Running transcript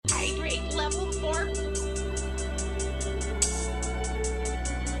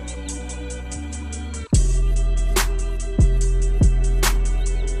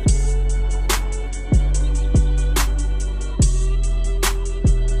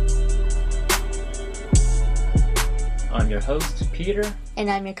your host, Peter. And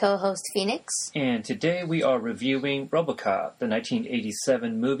I'm your co-host, Phoenix. And today we are reviewing RoboCop, the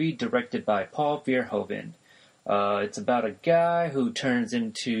 1987 movie directed by Paul Verhoeven. It's about a guy who turns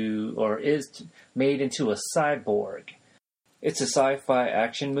into, or is made into a cyborg. It's a sci-fi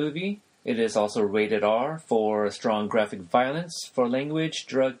action movie. It is also rated R for strong graphic violence, for language,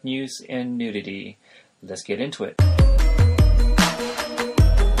 drug use, and nudity. Let's get into it.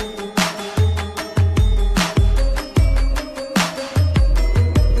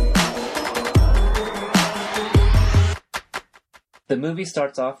 The movie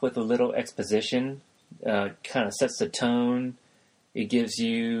starts off with a little exposition, kind of sets the tone. It gives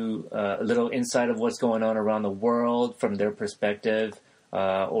you a little insight of what's going on around the world from their perspective,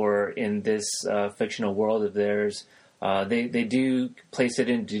 or in this fictional world of theirs. They do place it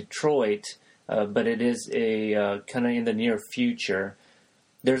in Detroit, but it is a kind of in the near future.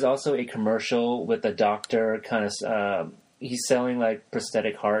 There's also a commercial with a doctor, he's selling like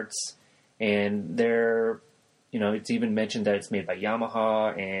prosthetic hearts, and they're, it's even mentioned that it's made by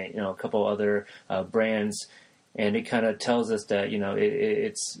Yamaha and, a couple other brands. And it kind of tells us that,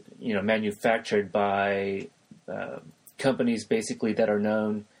 it's, manufactured by companies basically that are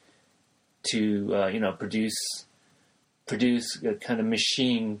known to, produce kind of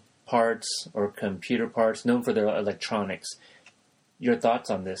machine parts or computer parts known for their electronics. Your thoughts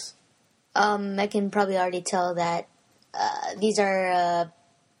on this? I can probably already tell that these are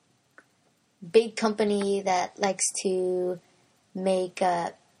big company that likes to make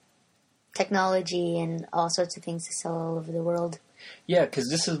technology and all sorts of things to sell all over the world. Yeah, because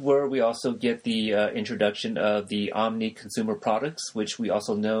this is where we also get the introduction of the Omni Consumer Products, which we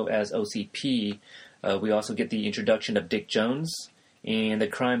also know as OCP. We also get the introduction of Dick Jones and the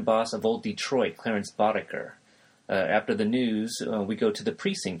crime boss of Old Detroit, Clarence Boddicker. After the news, we go to the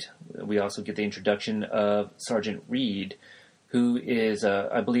precinct. We also get the introduction of Sergeant Reed, who is,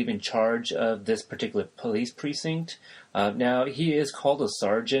 I believe, in charge of this particular police precinct. Now, he is called a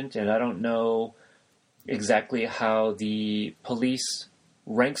sergeant, and I don't know exactly how the police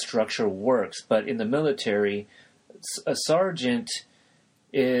rank structure works, but in the military, a sergeant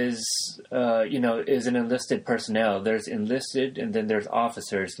is an enlisted personnel. There's enlisted, and then there's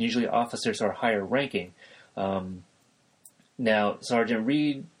officers. Usually officers are higher ranking. Now, Sergeant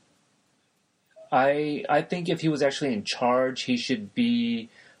Reed, I think if he was actually in charge, he should be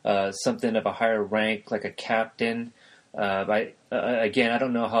something of a higher rank, like a captain. Again, I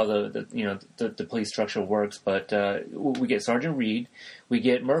don't know how the police structure works, but we get Sergeant Reed, we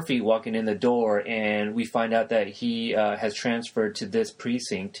get Murphy walking in the door, and we find out that he has transferred to this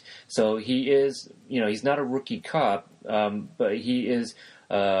precinct. So he is, he's not a rookie cop, but he is.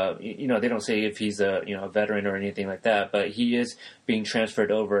 They don't say if he's a veteran or anything like that, but he is being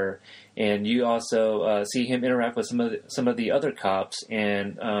transferred over, and you also see him interact with some of the other cops,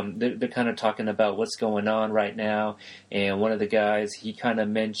 and they're kind of talking about what's going on right now. And one of the guys, he kind of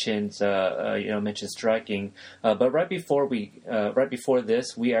mentions striking, but right before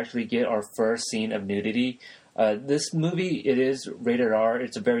this, we actually get our first scene of nudity. This movie, it is rated R.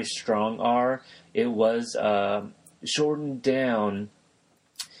 It's a very strong R. It was shortened down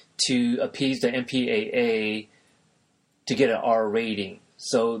to appease the MPAA to get an R rating.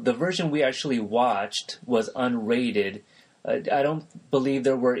 So the version we actually watched was unrated. I don't believe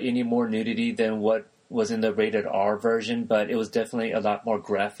there were any more nudity than what was in the rated R version, but it was definitely a lot more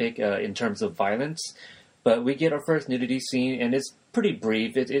graphic in terms of violence. But we get our first nudity scene, and it's pretty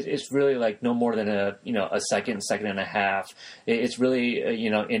brief. It's really like no more than a second and a half. It's really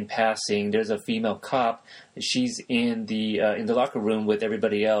in passing. There's a female cop. She's in the locker room with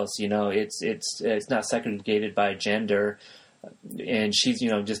everybody else. It's not segregated by gender, and she's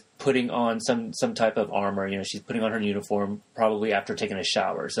just putting on some type of armor. She's putting on her uniform probably after taking a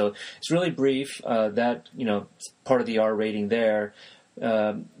shower. So it's really brief. That part of the R rating there.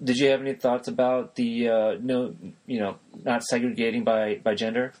 Did you have any thoughts about the not segregating by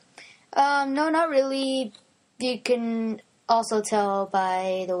gender? No, not really. You can also tell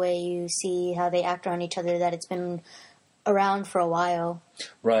by the way you see how they act around each other that it's been around for a while.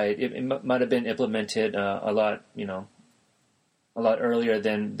 Right. It might have been implemented a lot earlier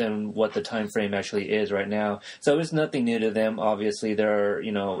than what the time frame actually is right now. So it's nothing new to them. Obviously, they're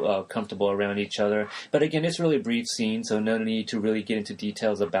comfortable around each other. But again, it's really a brief scene, so no need to really get into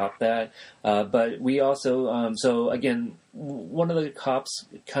details about that. But we also, so again, one of the cops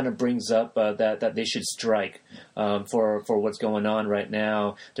kind of brings up that they should strike for what's going on right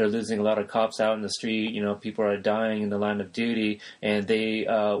now. They're losing a lot of cops out in the street. People are dying in the line of duty, and they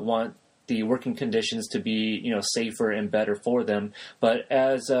want the working conditions to be, safer and better for them. But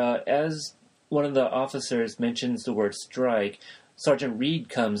as one of the officers mentions the word strike, Sergeant Reed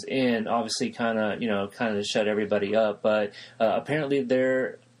comes in, obviously kind of shut everybody up, but apparently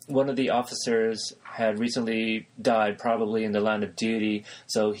one of the officers had recently died, probably in the line of duty,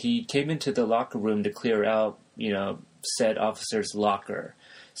 so he came into the locker room to clear out, said officer's locker.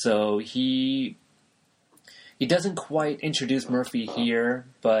 So he doesn't quite introduce Murphy here,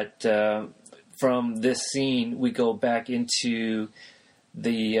 but from this scene, we go back into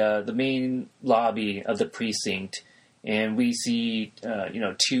the main lobby of the precinct, and we see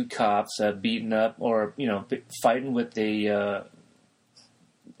two cops beaten up or fighting with a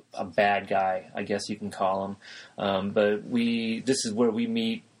bad guy, I guess you can call him. But this is where we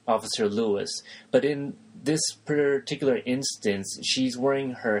meet Officer Lewis. But in this particular instance, she's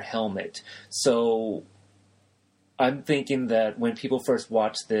wearing her helmet. So I'm thinking that when people first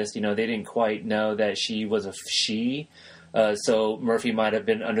watched this, they didn't quite know that she was a she. So Murphy might have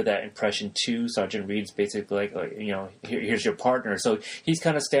been under that impression too. Sergeant Reed's basically like here's your partner. So he's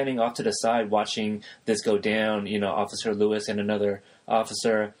kind of standing off to the side watching this go down, Officer Lewis and another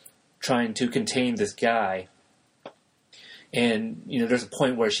officer trying to contain this guy. And, there's a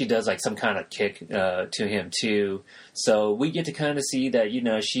point where she does like some kind of kick to him too. So we get to kind of see that,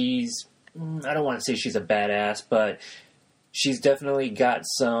 she's, I don't want to say she's a badass, but she's definitely got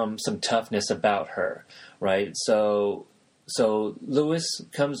some toughness about her, right? So Lewis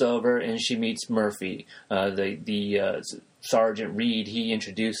comes over and she meets Murphy. The Sergeant Reed, he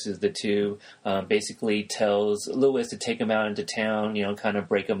introduces the two, basically tells Lewis to take him out into town, kind of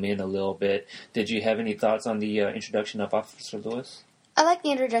break him in a little bit. Did you have any thoughts on the introduction of Officer Lewis? I like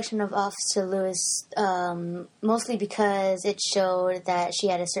the introduction of Officer Lewis, mostly because it showed that she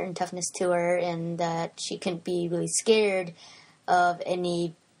had a certain toughness to her and that she couldn't be really scared of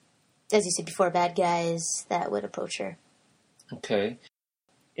any, as you said before, bad guys that would approach her. Okay.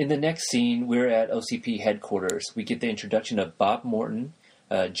 In the next scene, we're at OCP headquarters. We get the introduction of Bob Morton,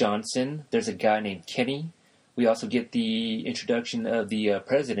 Johnson. There's a guy named Kenny. We also get the introduction of the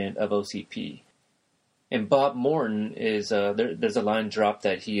president of OCP. And Bob Morton is, there's a line drop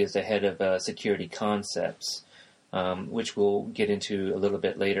that he is the head of Security Concepts, which we'll get into a little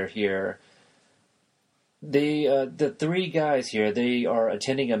bit later here. The three guys here, they are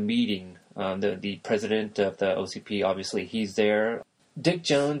attending a meeting. The president of the OCP, obviously, he's there. Dick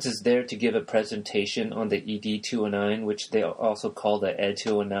Jones is there to give a presentation on the ED-209, which they also call the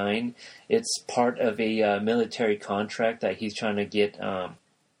Ed-209. It's part of a military contract that he's trying to get.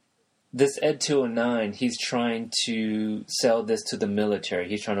 This Ed-209, he's trying to sell this to the military.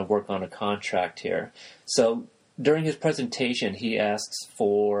 He's trying to work on a contract here. So during his presentation, he asks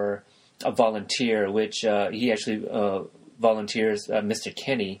for a volunteer, which he actually volunteers Mr.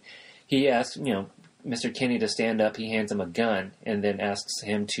 Kenny. He asks, Mr. Kenny to stand up. He hands him a gun and then asks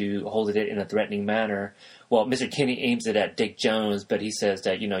him to hold it in a threatening manner. Well, Mr. Kenny aims it at Dick Jones, but he says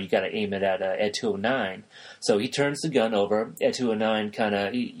that, you got to aim it at Ed-209. So he turns the gun over. Ed-209 kind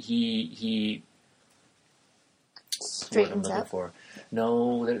of, he straightens up.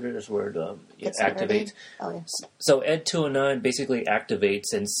 No, there's a word, activates. Oh, yeah. So Ed-209 basically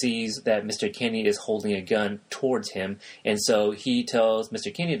activates and sees that Mr. Kenny is holding a gun towards him, and so he tells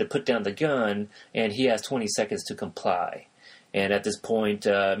Mr. Kenny to put down the gun, and he has 20 seconds to comply. And at this point,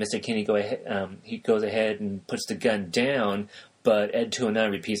 Mr. Kenny goes ahead and puts the gun down, but Ed-209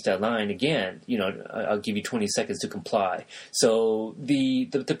 repeats that line again. I'll give you 20 seconds to comply. So the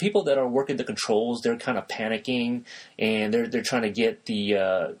people that are working the controls, they're kind of panicking, and they're trying to get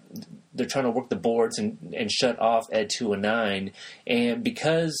they're trying to work the boards and shut off Ed-209. And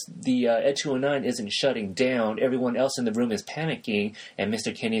because the Ed-209 isn't shutting down, everyone else in the room is panicking, and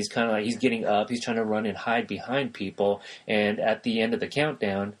Mr. Kenny's kind of like, he's getting up, he's trying to run and hide behind people, and at the end of the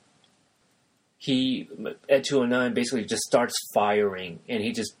countdown, Ed-209 basically just starts firing, and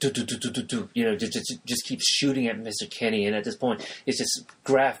he just just keeps shooting at Mr. Kenny. And at this point, it's just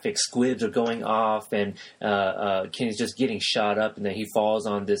graphic squibs are going off, and Kenny's just getting shot up, and then he falls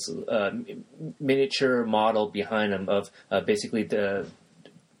on this miniature model behind him of basically the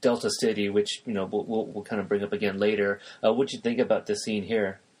Delta City, which we'll kind of bring up again later. What'd you think about this scene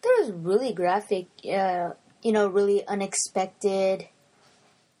here? That was really graphic. Really unexpected.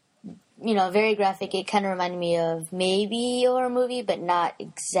 Very graphic. It kind of reminded me of maybe a horror movie, but not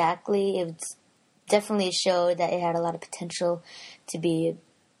exactly. It definitely showed that it had a lot of potential to be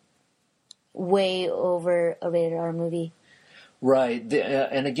way over a rated R movie. Right.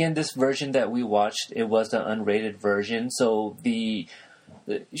 And again, this version that we watched, it was the unrated version. So the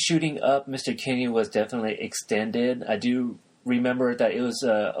shooting up Mr. Kenny was definitely extended. I do remember that it was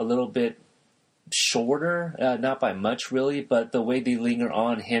a little bit shorter, not by much really, but the way they linger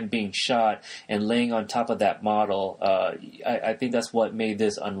on him being shot and laying on top of that model, I think that's what made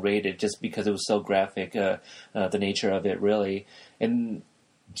this unrated, just because it was so graphic, the nature of it really. And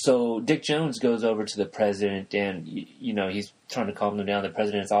so Dick Jones goes over to the president, and he's trying to calm him down. The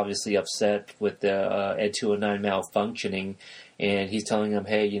president is obviously upset with the Ed 209 malfunctioning, and he's telling him,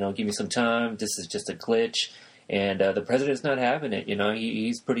 "Hey, give me some time. This is just a glitch." And the president's not having it.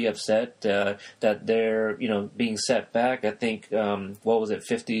 He's pretty upset that they're being set back. I think what was it,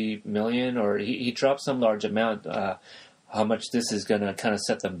 50 million, or he dropped some large amount. How much this is going to kind of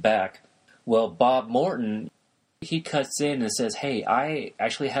set them back? Well, Bob Morton, he cuts in and says, "Hey, I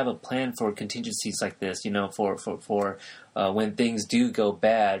actually have a plan for contingencies like this. For when things do go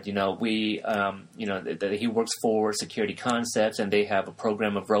bad. We, he works for Security Concepts, and they have a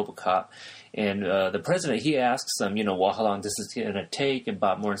program of RoboCop." And the president, he asks them, well, how long this is going to take? And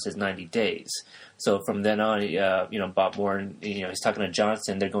Bob Morton says 90 days. So from then on, Bob Morton, he's talking to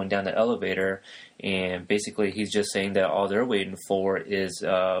Johnson. They're going down the elevator, and basically he's just saying that all they're waiting for is,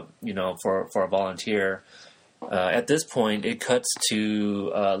 for a volunteer. At this point, it cuts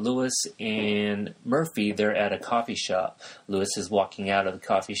to Lewis and Murphy. They're at a coffee shop. Lewis is walking out of the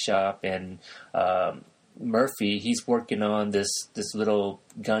coffee shop, and Murphy, he's working on this little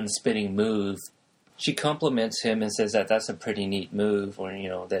gun spinning move. She compliments him and says that that's a pretty neat move, or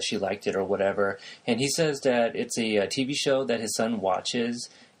that she liked it or whatever. And he says that it's a TV show that his son watches,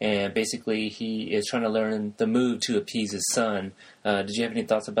 and basically he is trying to learn the move to appease his son. Did you have any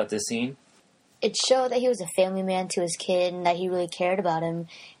thoughts about this scene? It showed that he was a family man to his kid, and that he really cared about him,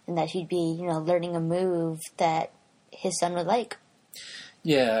 and that he'd be learning a move that his son would like.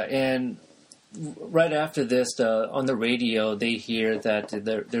 Yeah, and right after this, on the radio, they hear that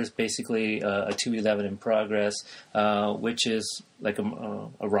there's basically a 211 in progress, which is like a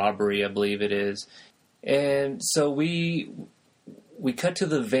robbery, I believe it is. And so we cut to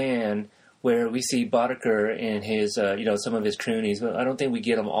the van where we see Boddicker and his, some of his cronies. I don't think we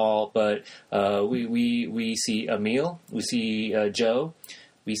get them all, but we see Emil, we see Joe.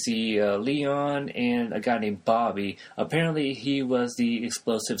 We see Leon and a guy named Bobby. Apparently, he was the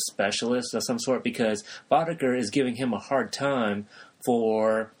explosive specialist of some sort, because Boddicker is giving him a hard time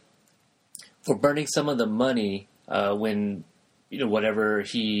for burning some of the money when whatever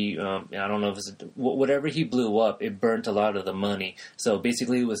he I don't know if it's whatever he blew up, it burnt a lot of the money. So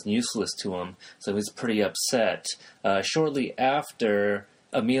basically, it was useless to him. So he was pretty upset. Shortly after,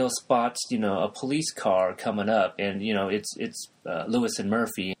 Emil spots, a police car coming up, and it's Lewis and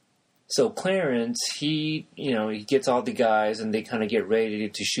Murphy. So Clarence, he gets all the guys, and they kind of get ready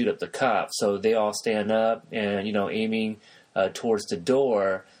to shoot up the cops. So they all stand up and aiming towards the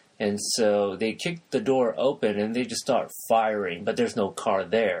door, and so they kick the door open and they just start firing, but there's no car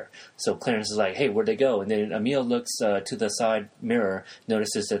there. So Clarence is like, "Hey, where'd they go?" And then Emil looks to the side mirror,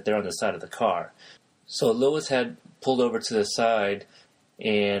 notices that they're on the side of the car. So Lewis had pulled over to the side.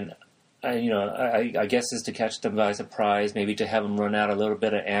 And, I guess it's to catch them by surprise, maybe to have them run out a little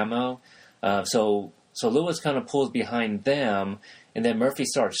bit of ammo. So Lewis kind of pulls behind them, and then Murphy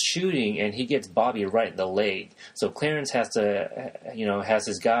starts shooting, and he gets Bobby right in the leg. So Clarence has to, has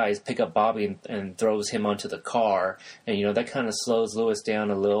his guys pick up Bobby and throws him onto the car. And, that kind of slows Lewis down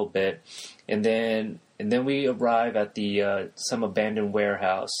a little bit. And then we arrive at some abandoned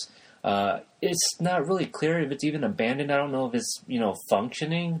warehouse. It's not really clear if it's even abandoned. I don't know if it's,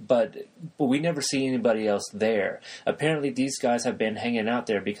 functioning, but we never see anybody else there. Apparently these guys have been hanging out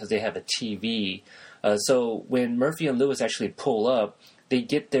there because they have a TV. So when Murphy and Lewis actually pull up, they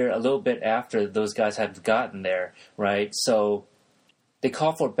get there a little bit after those guys have gotten there, right? So they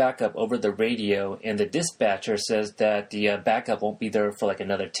call for backup over the radio, and the dispatcher says that the backup won't be there for like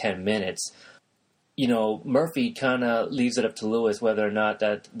another 10 minutes. Murphy kind of leaves it up to Lewis whether or not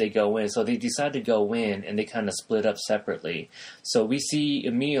that they go in. So they decide to go in, and they kind of split up separately. So we see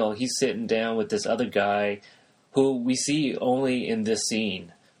Emil, he's sitting down with this other guy who we see only in this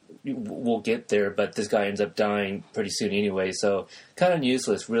scene. We'll get there, but this guy ends up dying pretty soon anyway, so kind of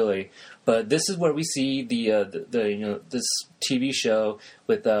useless, really. But this is where we see this TV show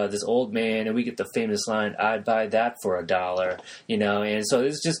with this old man, and we get the famous line, "I'd buy that for $1," And so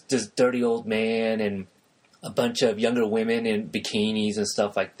it's just this dirty old man and a bunch of younger women in bikinis and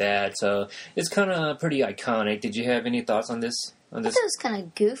stuff like that. So it's kind of pretty iconic. Did you have any thoughts on this? I thought it was kind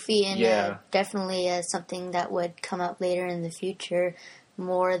of goofy, and definitely something that would come up later in the future.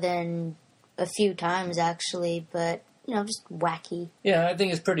 More than a few times, actually, but just wacky. Yeah, I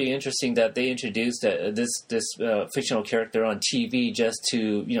think it's pretty interesting that they introduced this fictional character on TV just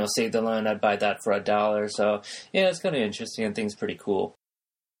to say the line, "I'd buy that for $1." So yeah, it's kind of interesting. I think it's pretty cool.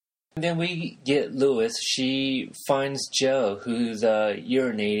 And then we get Lewis. She finds Joe, who's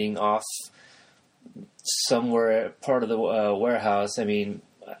urinating off somewhere part of the warehouse. I mean,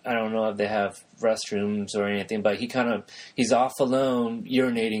 I don't know if they have restrooms or anything, but he's off alone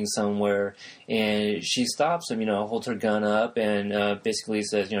urinating somewhere, and she stops him, holds her gun up and basically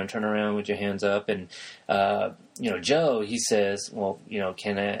says, turn around with your hands up. And Joe, he says, well,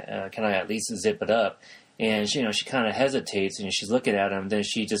 can I at least zip it up? And she kind of hesitates, and she's looking at him. Then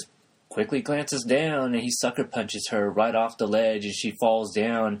she just quickly glances down, and he sucker punches her right off the ledge, and she falls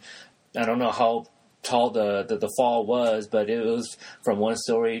down. I don't know how tall the fall was, but it was from one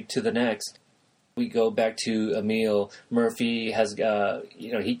story to the next. We go back to Emil. Murphy has,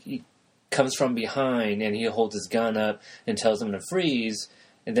 he comes from behind, and he holds his gun up and tells him to freeze.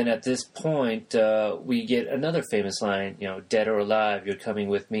 And then at this point, we get another famous line, dead or alive, you're coming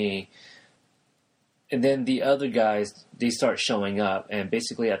with me. And then the other guys, they start showing up, and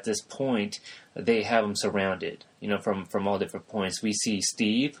basically at this point, they have them surrounded, from all different points. We see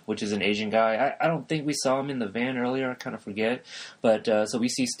Steve, which is an Asian guy. I don't think we saw him in the van earlier. I kind of forget. But so we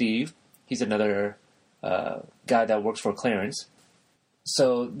see Steve. He's another guy that works for Clarence.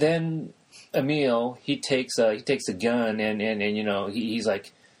 So then Emil, he takes a gun, and he's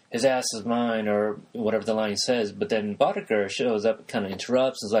like, his ass is mine, or whatever the line says. But then Boddicker shows up, kind of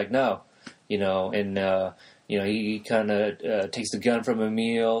interrupts, is like, no. He kind of takes the gun from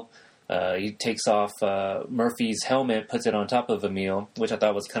Emil. He takes off Murphy's helmet, puts it on top of Emil, which I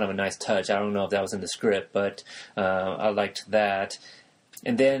thought was kind of a nice touch. I don't know if that was in the script, but I liked that.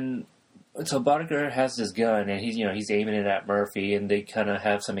 And then, so Boddicker has this gun, and he's aiming it at Murphy, and they kind of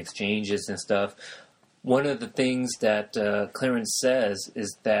have some exchanges and stuff. One of the things that Clarence says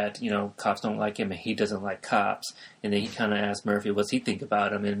is that, cops don't like him and he doesn't like cops. And then he kind of asks Murphy, what's he think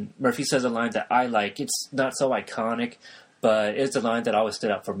about him? And Murphy says a line that I like. It's not so iconic, but it's a line that always stood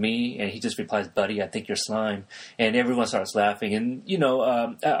out for me. And he just replies, buddy, I think you're slime. And everyone starts laughing. And,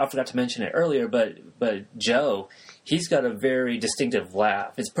 I forgot to mention it earlier, but Joe, he's got a very distinctive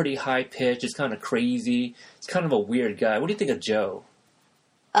laugh. It's pretty high-pitched. It's kind of crazy. It's kind of a weird guy. What do you think of Joe?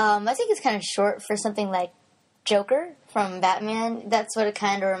 I think it's kind of short for something like Joker from Batman. That's what it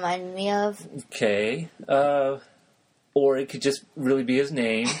kind of reminded me of. Okay. Or it could just really be his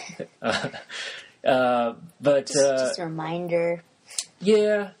name. But just a reminder.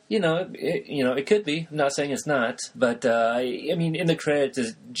 Yeah, it could be. I'm not saying it's not, but I mean, in the credits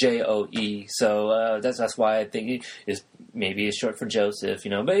is Joe, so that's why I think maybe it's short for Joseph,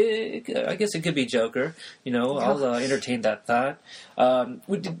 but I guess it could be Joker. I'll entertain that thought. Do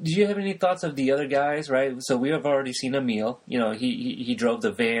you have any thoughts of the other guys? Right, so we have already seen Emil. He drove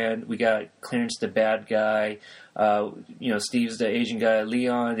the van. We got Clarence, the bad guy. Steve's the Asian guy.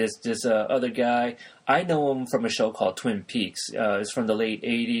 Leon is this other guy. I know him from a show called Twin Peaks. It's from the late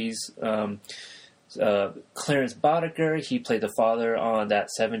 80s. Clarence Boddicker, he played the father on that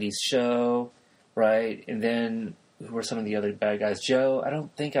 70s show, right? And then, who were some of the other bad guys? Joe, I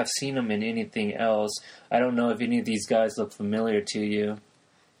don't think I've seen him in anything else. I don't know if any of these guys look familiar to you.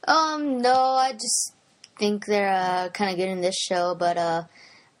 No, I just think they're kind of good in this show,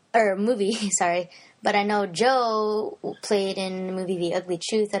 or movie, sorry. But I know Joe played in the movie The Ugly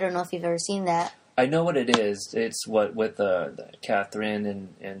Truth. I don't know if you've ever seen that. I know what it is. It's with Catherine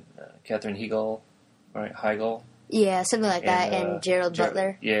and Catherine Hegel, right? Heigl. Yeah, something like that. And Gerard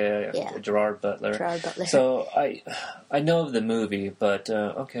Butler. Yeah, Gerard Butler. Gerard Butler. So I know of the movie, but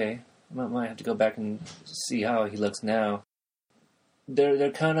okay, I might have to go back and see how he looks now.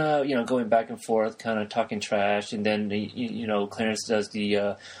 They're kind of going back and forth, kind of talking trash, and then Clarence does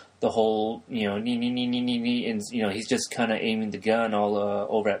the whole, nee, and, he's just kind of aiming the gun all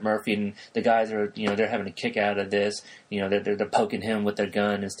over at Murphy, and the guys are, they're having a kick out of this, they're poking him with their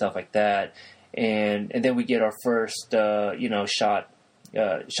gun and stuff like that, and then we get our first, shot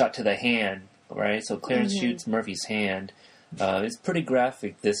to the hand, right? So Clarence shoots Murphy's hand. It's pretty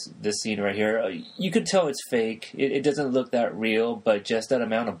graphic, this scene right here. You could tell it's fake. It doesn't look that real, but just that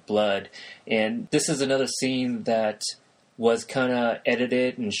amount of blood. And this is another scene that was kind of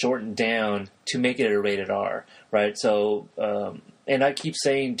edited and shortened down to make it a rated R, right? So, and I keep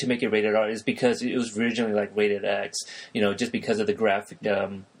saying to make it rated R is because it was originally like rated X, just because of the graphic,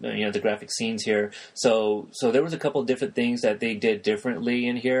 the graphic scenes here. So there was a couple of different things that they did differently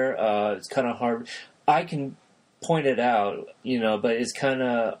in here. It's kind of hard. I can point it out, but it's kind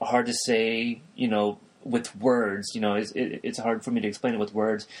of hard to say, with words. It's hard for me to explain it with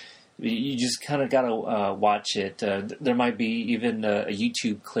words. You just kind of got to watch it. There might be even a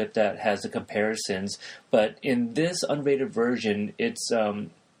YouTube clip that has the comparisons. But in this unrated version, it's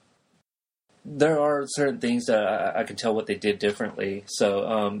there are certain things that I can tell what they did differently.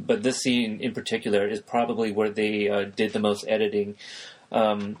 So, but this scene in particular is probably where they did the most editing.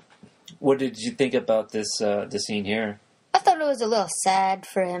 What did you think about this scene here? I thought it was a little sad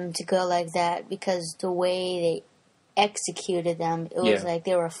for him to go like that because the way they executed them, it was like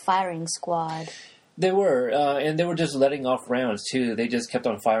they were a firing squad. They were, and they were just letting off rounds too. They just kept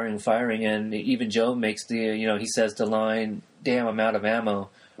on firing, and even Joe makes he says the line, "Damn, I'm out of ammo,"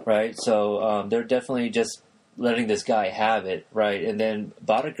 right? So they're definitely just letting this guy have it, right? And then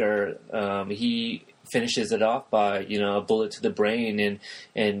Boddicker, he finishes it off by a bullet to the brain, and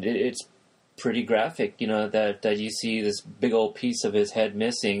it's pretty graphic, that you see this big old piece of his head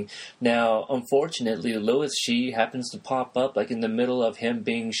missing. Now, unfortunately, Lewis, she happens to pop up like in the middle of him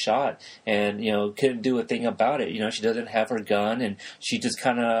being shot, and couldn't do a thing about it. She doesn't have her gun, and she just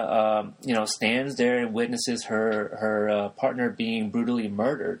kind of stands there and witnesses her partner being brutally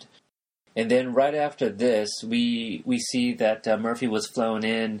murdered. And then right after this, we see that Murphy was flown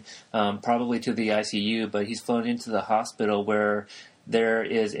in, probably to the ICU, but he's flown into the hospital where there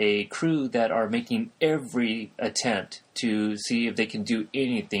is a crew that are making every attempt to see if they can do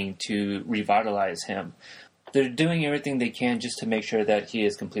anything to revitalize him. They're doing everything they can just to make sure that he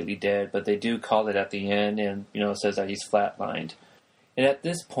is completely dead, but they do call it at the end, and it says that he's flatlined. And at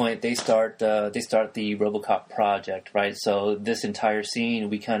this point, they start the RoboCop project, right? So this entire scene,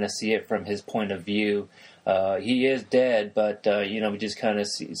 we kind of see it from his point of view. He is dead, but we just kind of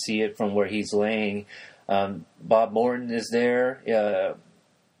see it from where he's laying. Bob Morton is there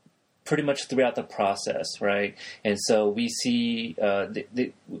pretty much throughout the process, right? And so we see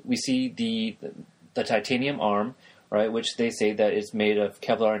the titanium arm, right, which they say that it's made of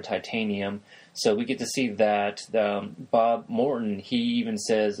Kevlar and titanium. So we get to see that. Bob Morton, he even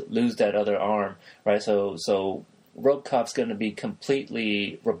says, lose that other arm, right? So RoboCop's going to be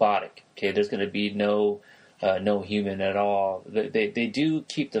completely robotic. Okay, there's going to be no human at all. They do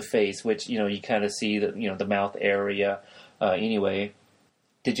keep the face, which you kind of see the mouth area. Anyway,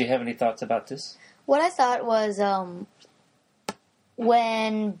 did you have any thoughts about this? What I thought was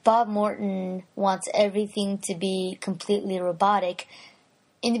when Bob Morton wants everything to be completely robotic.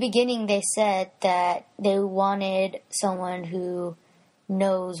 In the beginning, they said that they wanted someone who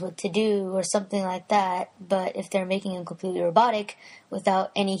knows what to do or something like that. But if they're making him completely robotic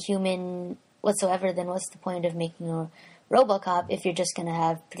without any human whatsoever, then what's the point of making a RoboCop if you're just going to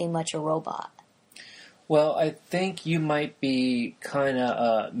have pretty much a robot? Well, I think you might be kind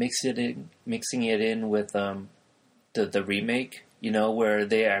of mixing it in with the remake, where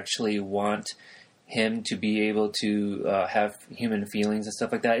they actually want him to be able to have human feelings and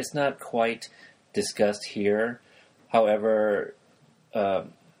stuff like that. It's not quite discussed here. However,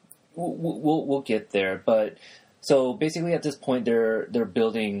 we'll get there. But so basically, at this point, they're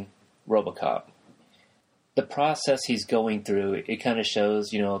building RoboCop. The process he's going through, it kind of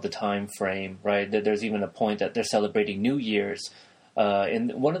shows, the time frame, right? There's even a point that they're celebrating New Year's,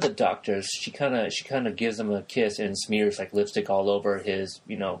 and one of the doctors, she kind of gives him a kiss and smears like lipstick all over his,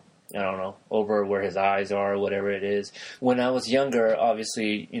 I don't know, over where his eyes are or whatever it is. When I was younger,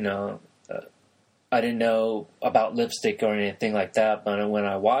 obviously, I didn't know about lipstick or anything like that, but when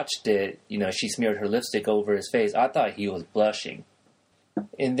I watched it, she smeared her lipstick over his face. I thought he was blushing.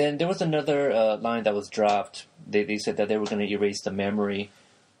 And then there was another line that was dropped. They said that they were going to erase the memory.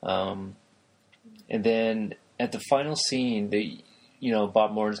 And then at the final scene,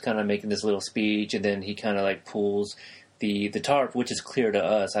 Bob Morton's kind of making this little speech, and then he kind of like pulls the tarp, which is clear to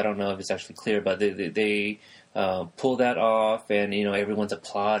us. I don't know if it's actually clear, but they pull that off, and everyone's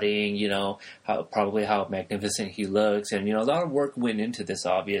applauding. How magnificent he looks, and a lot of work went into this,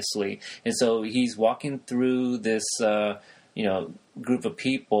 obviously. And so he's walking through this. Group of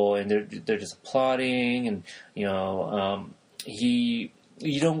people, and they're just applauding, and you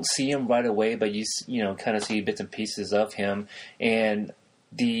don't see him right away, but you kind of see bits and pieces of him. And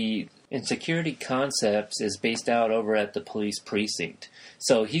the Insecurity Concepts is based out over at the police precinct.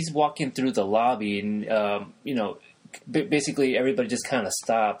 So he's walking through the lobby, and basically everybody just kind of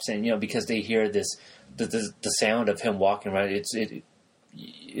stops, and because they hear the sound of him walking, right?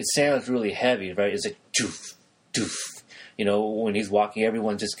 It sounds really heavy, right? It's like doof doof. When he's walking,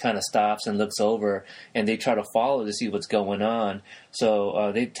 everyone just kind of stops and looks over, and they try to follow to see what's going on.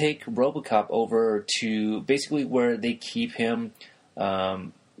 So they take RoboCop over to basically where they keep him,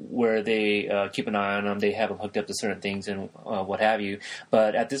 where they keep an eye on him. They have him hooked up to certain things and what have you.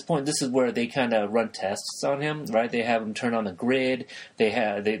 But at this point, this is where they kind of run tests on him, right? They have him turn on the grid.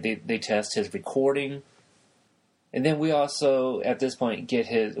 They test his recording. And then we also, at this point,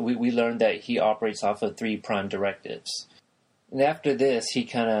 we learn that he operates off of 3 prime directives. And after this, he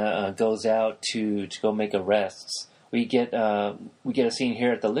kind of goes out to go make arrests. We get a scene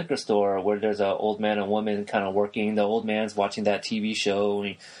here at the liquor store where there's an old man and woman kind of working. The old man's watching that TV show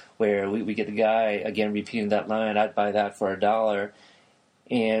where we get the guy again repeating that line, "I'd buy that for $1."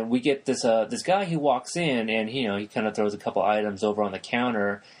 And we get this guy who walks in, and he kind of throws a couple items over on the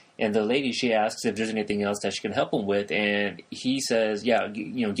counter. And the lady, she asks if there's anything else that she can help him with, and he says, "Yeah,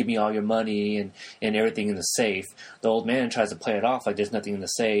 give me all your money and everything in the safe." The old man tries to play it off like there's nothing in the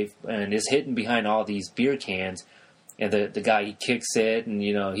safe, and is hidden behind all these beer cans. And the guy, he kicks it, and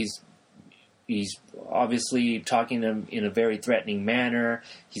he's obviously talking to him in a very threatening manner.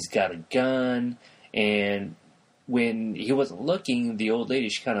 He's got a gun, and when he wasn't looking, the old lady,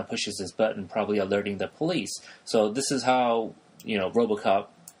 she kind of pushes this button, probably alerting the police. So this is how RoboCop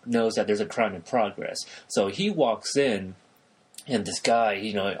knows that there's a crime in progress. So he walks in, and this guy,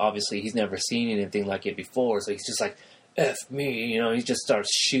 obviously he's never seen anything like it before, so he's just like, "F me," he just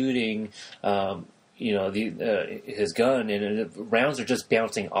starts shooting, his gun, and rounds are just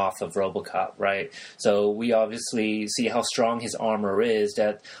bouncing off of RoboCop, right? So we obviously see how strong his armor is,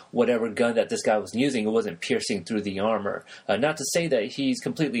 that whatever gun that this guy was using, it wasn't piercing through the armor. Not to say that he's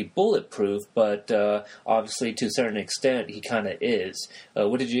completely bulletproof, but obviously to a certain extent he kind of is.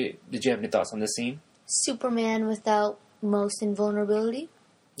 Did you have any thoughts on this scene? Superman without most invulnerability.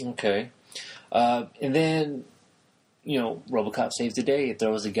 Okay. And then RoboCop saves the day. It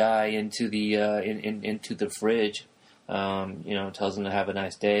throws a guy into the into the fridge. Tells him to have a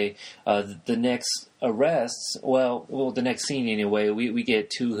nice day. The next arrests, the next scene anyway. We get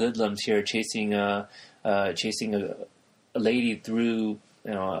two hoodlums here chasing a lady through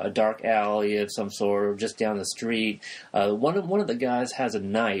a dark alley of some sort, or just down the street. One of the guys has a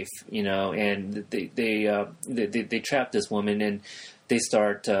knife, and they trap this woman, and they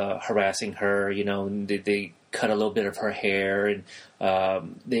start harassing her. And they cut a little bit of her hair, and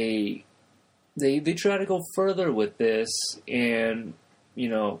they try to go further with this, and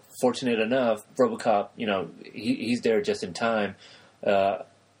fortunate enough, RoboCop, he's there just in time.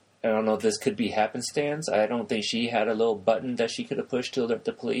 I don't know if this could be happenstance. I don't think she had a little button that she could have pushed to alert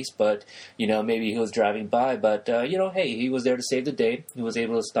the police, but maybe he was driving by. But hey, he was there to save the day. He was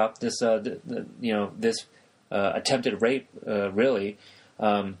able to stop this this attempted rape. Really,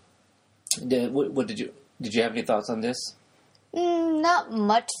 what did you have any thoughts on this? Not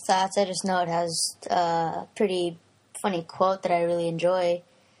much thoughts. I just know it has a pretty funny quote that I really enjoy.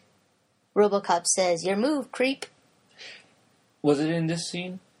 RoboCop says, "Your move, creep." Was it in this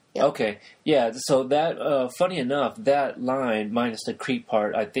scene? Yep. Okay. Yeah, so that, funny enough, that line, minus the creep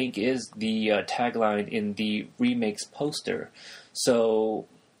part, I think is the tagline in the remake's poster. So,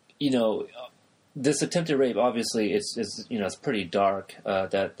 this attempted rape, obviously, it's pretty dark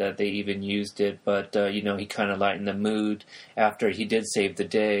that they even used it, but he kind of lightened the mood after he did save the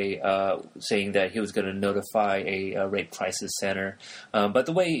day, saying that he was going to notify a rape crisis center. But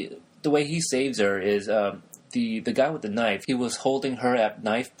the way he saves her is the guy with the knife. He was holding her at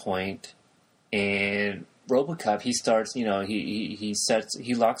knife point, and RoboCop, he starts,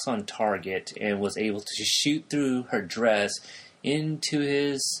 he locks on target and was able to shoot through her dress into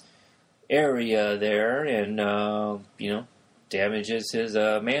his area there, and damages his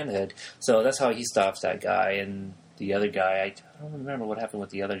manhood. So that's how he stops that guy. And the other guy, I don't remember what happened with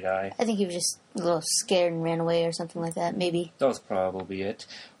the other guy. I think he was just a little scared and ran away or something like that, maybe. That was probably it.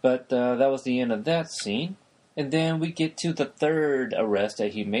 But that was the end of that scene. And then we get to the third arrest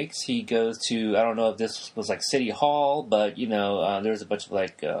that he makes. He goes to, I don't know if this was like City Hall, but there's a bunch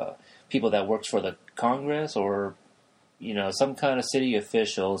of people that works for the Congress, or some kind of city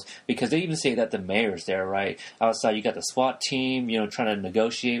officials, because they even say that the mayor's there, right? Outside, you got the SWAT team, trying to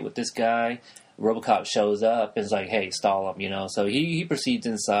negotiate with this guy. RoboCop shows up and is like, "Hey, stall him," So he proceeds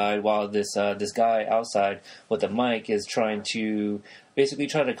inside while this guy outside with the mic is trying to basically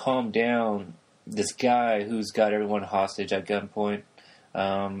try to calm down this guy who's got everyone hostage at gunpoint.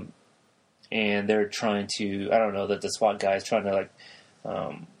 And they're trying to, I don't know, that the SWAT guy is trying to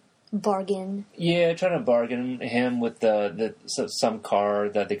bargain. Yeah, trying to bargain him with some car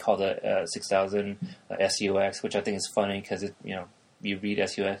that they call the 6000 SUX, which I think is funny because you read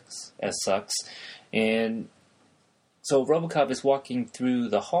SUX as sucks. And so RoboCop is walking through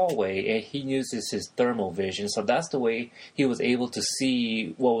the hallway, and he uses his thermal vision. So that's the way he was able to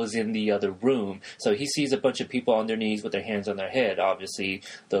see what was in the other room. So he sees a bunch of people on their knees with their hands on their head. Obviously,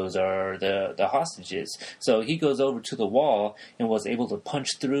 those are the hostages. So he goes over to the wall and was able to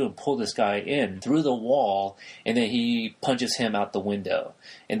punch through and pull this guy in through the wall, and then he punches him out the window.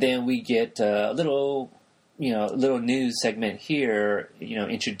 And then we get a little little news segment here,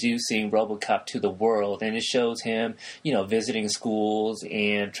 introducing RoboCop to the world, and it shows him, visiting schools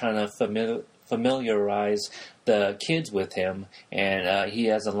and trying to familiarize the kids with him, and he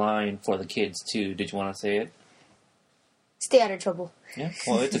has a line for the kids too. Did you want to say it? Stay out of trouble. Yeah,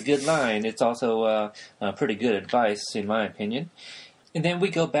 well, it's a good line. It's also pretty good advice, in my opinion. And then we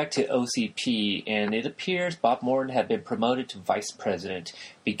go back to OCP, and it appears Bob Morton had been promoted to vice president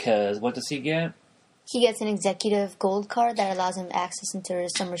because what does he get? He gets an executive gold card that allows him access into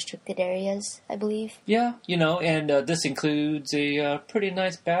some restricted areas, I believe. Yeah, and this includes a pretty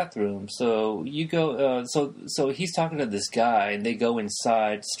nice bathroom. So you go, so he's talking to this guy, and they go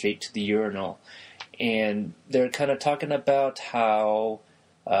inside straight to the urinal, and they're kind of talking about how,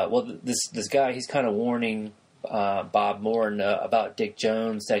 this guy, he's kind of warning Bob Morton about Dick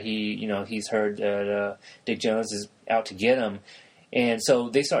Jones, that he's heard that Dick Jones is out to get him, and so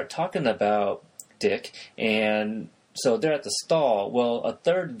they start talking about Dick, and so they're at the stall. Well, a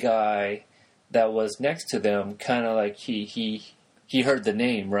third guy that was next to them, kind of like he heard the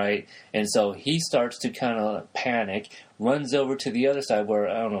name, right? And so he starts to kind of panic, runs over to the other side where,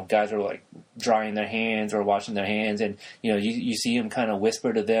 I don't know, guys are like drying their hands or washing their hands, and you see him kind of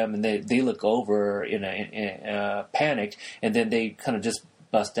whisper to them, and they look over in a panicked, and then they kind of just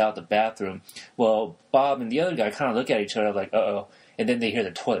bust out the bathroom. Well, Bob and the other guy kind of look at each other like, uh-oh. And then they hear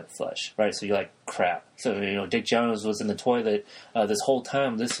the toilet flush, right? So you're like, crap. So, Dick Jones was in the toilet this whole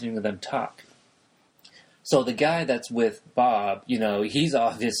time listening to them talk. So the guy that's with Bob, he's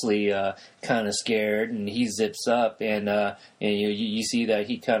obviously kind of scared, and he zips up, and you see that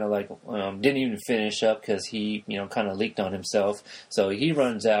he kind of like didn't even finish up because he, kind of leaked on himself. So he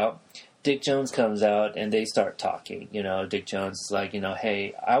runs out. Dick Jones comes out, and they start talking. Dick Jones is like,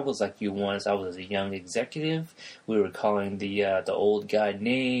 hey, I was like you once. I was a young executive. We were calling the old guy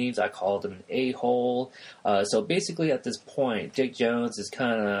names. I called him an a-hole. So basically at this point, Dick Jones is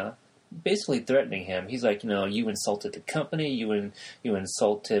kind of basically threatening him. He's like, you insulted the company. You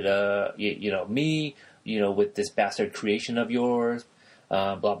insulted, me, with this bastard creation of yours,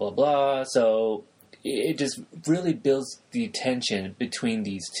 blah, blah, blah. So it just really builds the tension between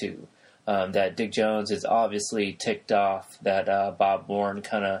these two. That Dick Jones is obviously ticked off that Bob Morton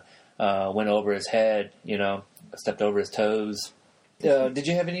kind of went over his head, stepped over his toes. Did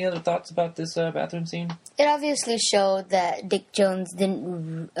you have any other thoughts about this bathroom scene? It obviously showed that Dick Jones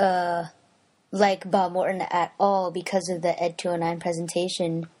didn't like Bob Morton at all because of the Ed 209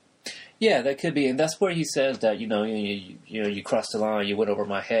 presentation. Yeah, that could be, and that's where he says that you crossed the line, you went over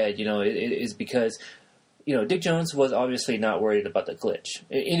my head. It is because Dick Jones was obviously not worried about the glitch.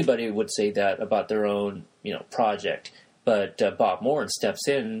 Anybody would say that about their own, project. But Bob Morton steps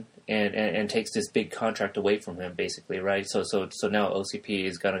in and takes this big contract away from him, basically, right? So now OCP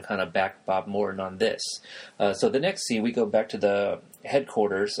is going to kind of back Bob Morton on this. So the next scene, we go back to the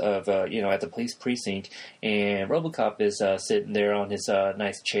headquarters of, at the police precinct, and RoboCop is sitting there on his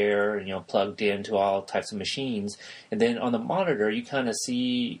nice chair, plugged into all types of machines. And then on the monitor, you kind of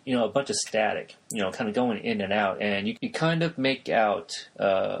see, a bunch of static, kind of going in and out. And you kind of make out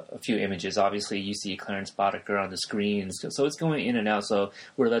a few images. Obviously, you see Clarence Boddicker on the screen. So it's going in and out. So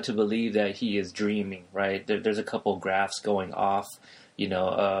we're led to believe that he is dreaming, right? There's a couple graphs going off,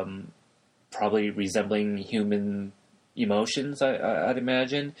 probably resembling human emotions, I'd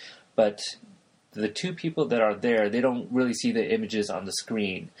imagine. But the two people that are there, they don't really see the images on the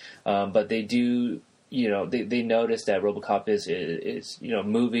screen. But they do, they notice that RoboCop is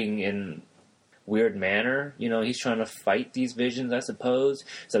moving in weird manner. He's trying to fight these visions, I suppose.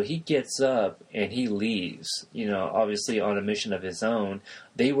 So he gets up and he leaves, obviously on a mission of his own.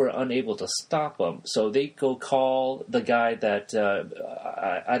 They were unable to stop him. So they go call the guy that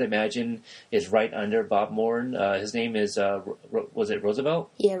I'd imagine is right under Bob Morton. His name is, was it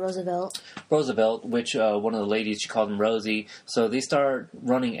Roosevelt? Yeah, Roosevelt. Roosevelt, which one of the ladies, she called him Rosie. So they start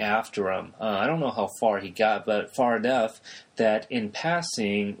running after him. I don't know how far he got, but far enough that in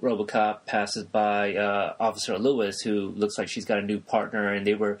passing, RoboCop passes by Officer Lewis, who looks like she's got a new partner, and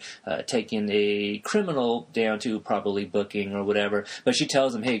they were taking a criminal down to probably booking or whatever. But she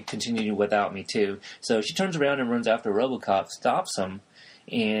tells him, hey, continue without me too. So she turns around and runs after RoboCop, stops him,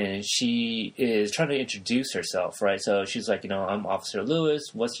 and she is trying to introduce herself, right? So she's like, I'm Officer Lewis,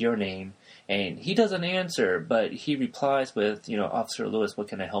 what's your name? And he doesn't answer, but he replies with, Officer Lewis, what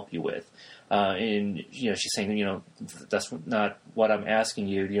can I help you with? And, she's saying, that's not what I'm asking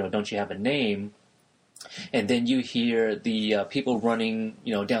you, don't you have a name? And then you hear the people running,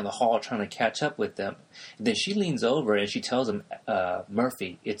 down the hall trying to catch up with them. And then she leans over and she tells him,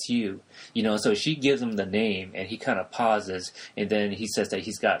 Murphy, it's you. So she gives him the name, and he kind of pauses, and then he says that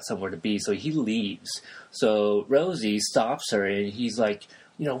he's got somewhere to be, so he leaves. So Rosie stops her, and he's like,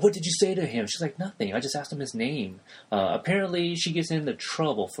 what did you say to him? She's like, nothing. I just asked him his name. Apparently, she gets into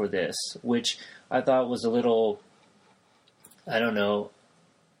trouble for this, which I thought was a little, I don't know.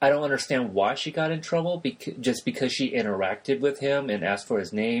 I don't understand why she got in trouble, just because she interacted with him and asked for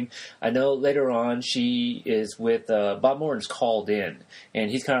his name. I know later on she is with, Bob Morton's called in, and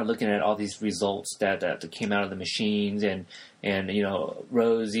he's kind of looking at all these results that came out of the machines, and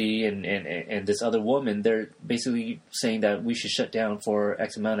Rosie and this other woman, they're basically saying that we should shut down for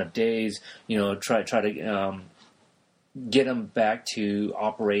X amount of days, try to get them back to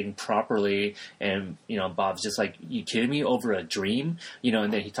operating properly. And Bob's just like, you kidding me, over a dream?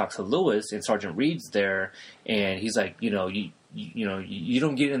 And then he talks to Lewis, and Sergeant Reed's there, and he's like, you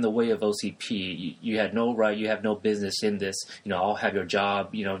don't get in the way of OCP. You had no right, you have no business in this. I'll have your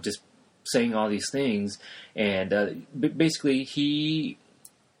job. Just saying all these things. And basically he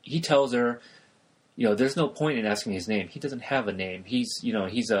tells her, there's no point in asking his name. He doesn't have a name. He's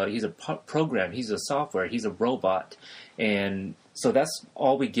a program. He's a software. He's a robot. And so that's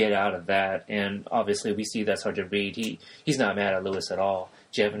all we get out of that. And obviously we see that Sergeant Reed, he's not mad at Lewis at all.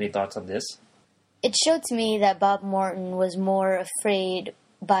 Do you have any thoughts on this? It showed to me that Bob Morton was more afraid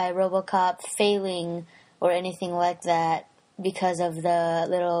by RoboCop failing or anything like that because of the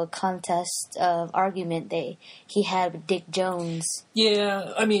little contest of argument he had with Dick Jones.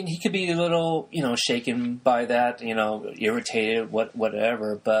 Yeah, I mean, he could be a little, shaken by that, irritated,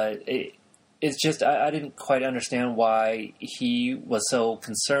 whatever, but it's just, I didn't quite understand why he was so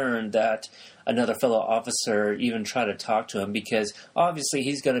concerned that another fellow officer even tried to talk to him, because obviously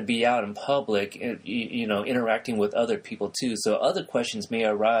he's going to be out in public, interacting with other people too, so other questions may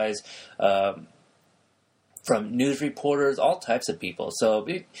arise, from news reporters, all types of people. So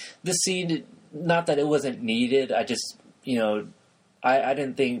this scene, not that it wasn't needed, I just, I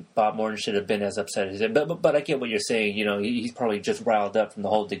didn't think Bob Morton should have been as upset as him. But I get what you're saying. He's probably just riled up from the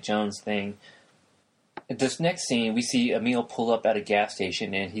whole Dick Jones thing. In this next scene, we see Emil pull up at a gas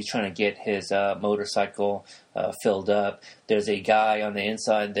station, and he's trying to get his motorcycle filled up. There's a guy on the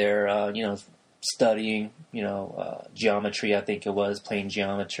inside there, studying, geometry, I think it was, playing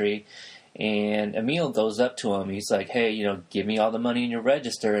geometry. And Emil goes up to him. He's like, hey, give me all the money in your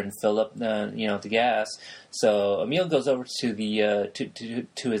register and fill up, the gas. So Emil goes over to the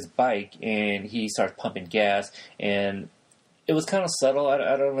to his bike, and he starts pumping gas. And it was kind of subtle.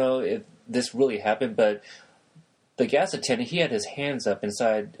 I don't know if this really happened, but the gas attendant, he had his hands up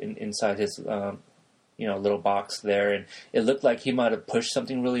inside his little box there, and it looked like he might have pushed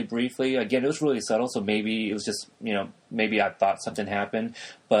something really briefly. Again, it was really subtle, so maybe it was just maybe I thought something happened,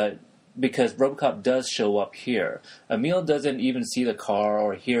 but because RoboCop does show up here. Emil doesn't even see the car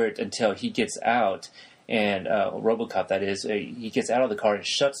or hear it until he gets out, and RoboCop, that is, he gets out of the car and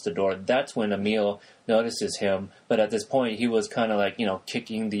shuts the door. That's when Emil notices him, but at this point he was kind of like,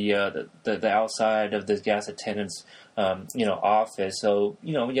 kicking the outside of the gas attendant's, office. So,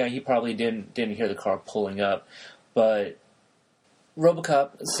 yeah, he probably didn't hear the car pulling up, but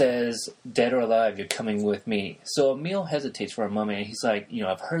RoboCop says, dead or alive, you're coming with me. So Emil hesitates for a moment, and he's like,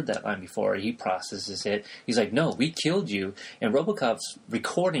 I've heard that line before. He processes it. He's like, no, we killed you. And RoboCop's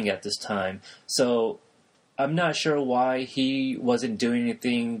recording at this time. So I'm not sure why he wasn't doing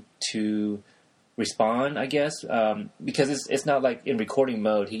anything to respond, I guess, because it's not like in recording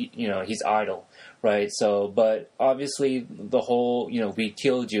mode, he's idle. Right, so, but obviously the whole, we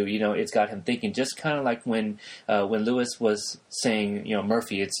killed you, it's got him thinking, just kind of like when Lewis was saying,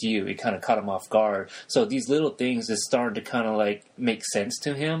 Murphy, it's you, it kind of caught him off guard. So these little things is starting to kind of like make sense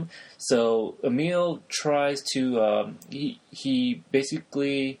to him. So Emil tries to, he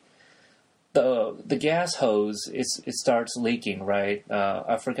basically, the gas hose, it starts leaking, right?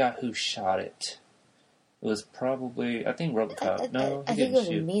 I forgot who shot it. It was probably, I think RoboCop. No, I think it was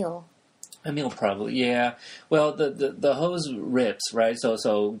Emil. Emil probably, yeah. Well, the hose rips, right?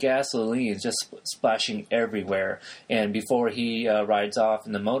 So gasoline is just splashing everywhere. And before he rides off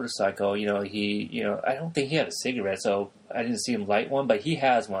in the motorcycle, I don't think he had a cigarette, so I didn't see him light one, but he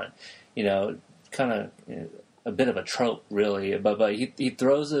has one. Kind of a bit of a trope, really. But he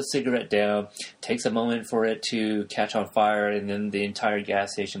throws the cigarette down, takes a moment for it to catch on fire, and then the entire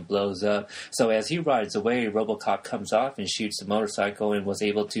gas station blows up. So as he rides away, RoboCop comes off and shoots the motorcycle and was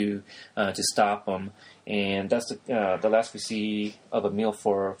able to stop him. And that's the last we see of Emil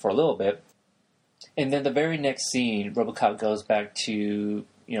for a little bit. And then the very next scene, RoboCop goes back to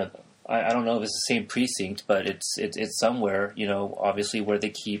I don't know if it's the same precinct, but it's somewhere, obviously where they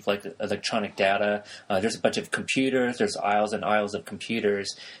keep like electronic data. There's a bunch of computers. There's aisles and aisles of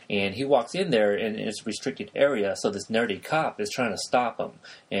computers, and he walks in there, and it's a restricted area. So this nerdy cop is trying to stop him,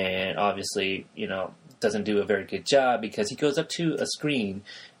 and obviously, doesn't do a very good job because he goes up to a screen,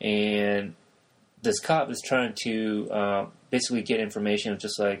 and this cop is trying to basically get information,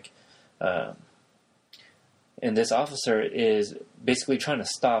 just like. And this officer is basically trying to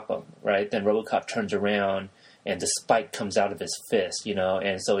stop him, right? Then RoboCop turns around, and the spike comes out of his fist,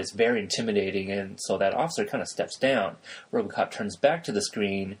 and so it's very intimidating, and so that officer kind of steps down. RoboCop turns back to the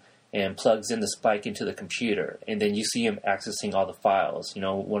screen and plugs in the spike into the computer, and then you see him accessing all the files.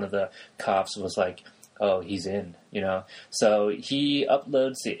 One of the cops was like, oh, he's in, So he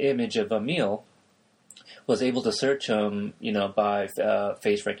uploads the image of Emil, was able to search him, by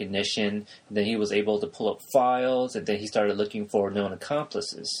face recognition. And then he was able to pull up files, and then he started looking for known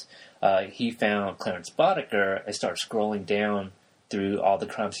accomplices. He found Clarence Boddicker and started scrolling down through all the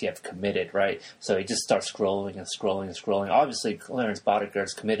crimes he had committed, right? So he just starts scrolling and scrolling and scrolling. Obviously, Clarence Boddicker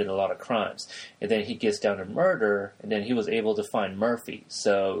has committed a lot of crimes. And then he gets down to murder, and then he was able to find Murphy.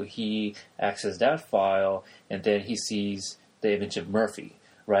 So he accessed that file, and then he sees the image of Murphy,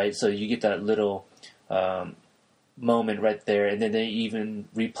 right? So you get that little... moment right there, and then they even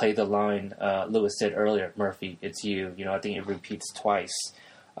replay the line Lewis said earlier, Murphy, it's you. I think it repeats twice.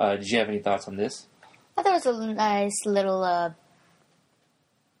 Did you have any thoughts on this? I thought it was a nice little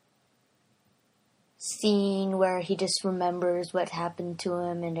scene where he just remembers what happened to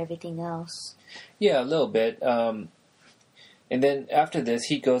him and everything else. Yeah, a little bit. And then after this,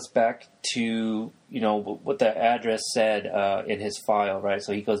 he goes back to, what the address said in his file, right?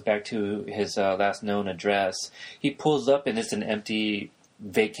 So he goes back to his last known address. He pulls up, and it's an empty,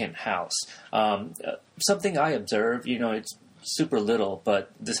 vacant house. Something I observed, it's super little,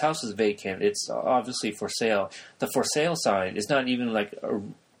 but this house is vacant. It's obviously for sale. The for sale sign is not even like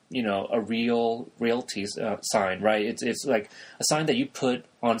a real realty sign, right? It's like a sign that you put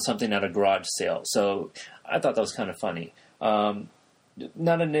on something at a garage sale. So I thought that was kind of funny.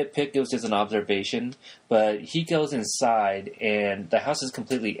 Not a nitpick, it was just an observation, but he goes inside and the house is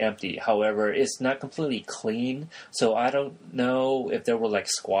completely empty. However, it's not completely clean, so I don't know if there were like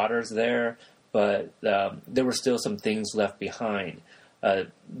squatters there, but there were still some things left behind.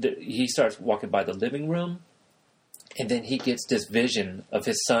 He starts walking by the living room, and then he gets this vision of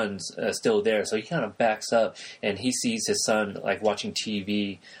his son's still there, so he kind of backs up and he sees his son like watching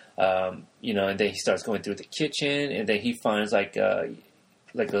TV. And then he starts going through the kitchen, and then he finds like a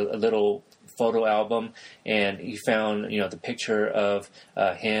little photo album, and he found, the picture of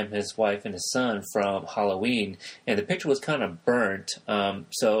him, his wife, and his son from Halloween, and the picture was kind of burnt.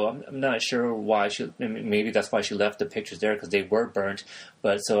 So I'm not sure why maybe that's why she left the pictures there, because they were burnt.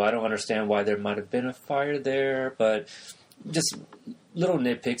 But so I don't understand why there might have been a fire there, but just little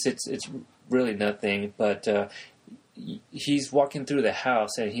nitpicks. It's really nothing, but. He's walking through the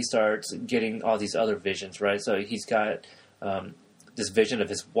house, and he starts getting all these other visions, right? So he's got this vision of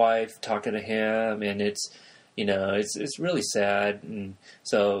his wife talking to him, and it's really sad. And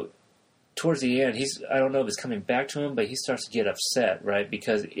so towards the end, I don't know if it's coming back to him, but he starts to get upset, right?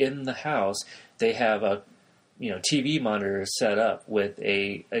 Because in the house, they have a TV monitor set up with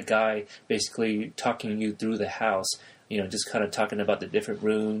a guy basically talking you through the house, just kind of talking about the different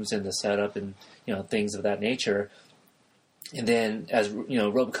rooms and the setup and, things of that nature. And then, as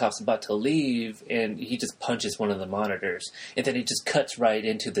RoboCop's about to leave, and he just punches one of the monitors, and then he just cuts right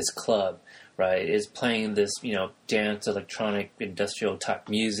into this club, right? It's playing this, dance, electronic, industrial type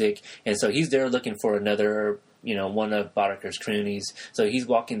music, and so he's there looking for another, one of Boddicker's cronies. So he's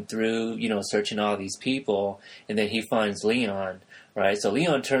walking through, searching all these people, and then he finds Leon, right? So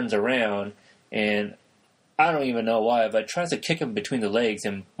Leon turns around, and I don't even know why, but tries to kick him between the legs,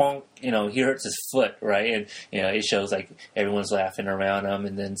 and bonk, he hurts his foot, right? And, it shows like everyone's laughing around him.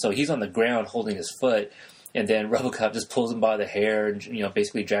 And then, so he's on the ground holding his foot, and then RoboCop just pulls him by the hair and,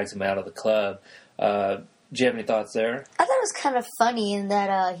 basically drags him out of the club. Do you have any thoughts there? I thought it was kind of funny in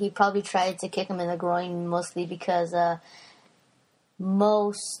that he probably tried to kick him in the groin mostly because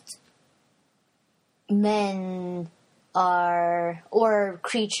most men or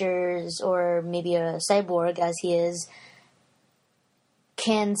creatures, or maybe a cyborg as he is,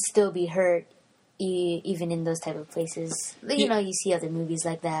 can still be hurt even in those type of places. You see other movies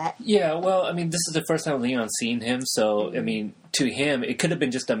like that. Yeah, well, I mean, this is the first time Leon's seen him, so, I mean, to him, it could have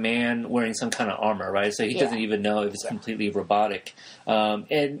been just a man wearing some kind of armor, right? So he doesn't even know if it's completely robotic.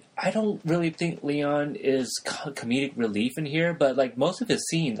 And I don't really think Leon is comedic relief in here, but like most of his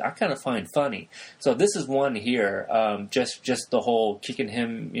scenes, I kind of find funny. So this is one here, just the whole kicking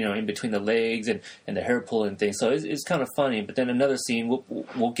him, in between the legs and the hair pulling thing. So it's kind of funny. But then another scene,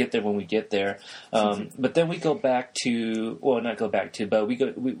 we'll get there when we get there. But then we go back to, well, not go back to, but we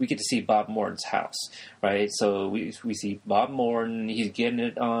get to see Bob Morton's house, right? So we see Bob Morton. He's getting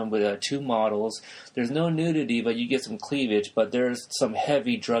it on with 2 models. There's no nudity, but you get some cleavage. But there's some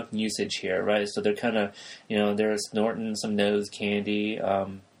heavy drug usage here, right? So they're kind of, they're snorting some nose candy.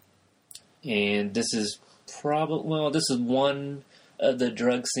 And this is this is one of the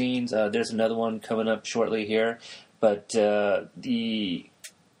drug scenes. There's another one coming up shortly here. But the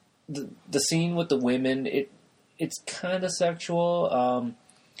scene with the women, it's kind of sexual.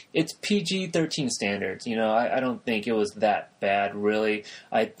 It's PG-13 standards. I don't think it was that bad, really.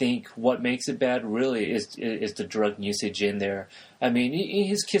 I think what makes it bad, really, is the drug usage in there. I mean,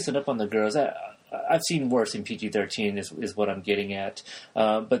 he's kissing up on the girls. I've seen worse in PG-13 is what I'm getting at.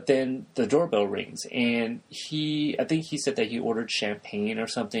 But then the doorbell rings, and I think he said that he ordered champagne or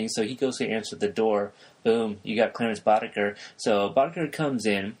something, so he goes to answer the door. Boom, you got Clarence Boddicker. So Boddicker comes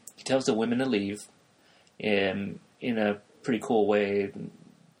in, he tells the women to leave in a pretty cool way.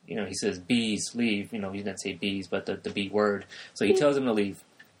 He says, bees, leave. He didn't say bees, but the B word. So he tells them to leave.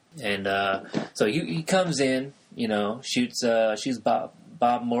 And so he comes in, shoots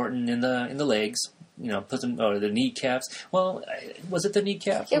Bob Morton in the legs, puts him, or the kneecaps. Well, was it the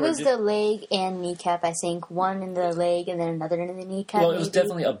kneecaps? It was the leg and kneecap, I think. One in the leg and then another in the kneecap. Well, it was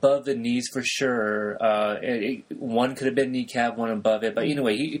definitely above the knees for sure. One could have been kneecap, one above it. But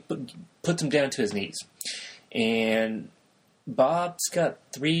anyway, he puts him down to his knees. And Bob's got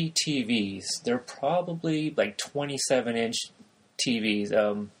 3 TVs. They're probably like 27-inch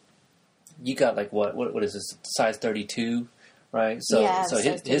TVs. You got like what is this, size 32, right? So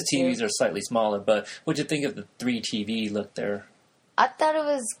his TVs are slightly smaller. But what'd you think of the 3 TV look there? I thought it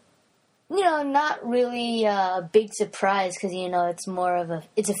was, not really a big surprise because it's more of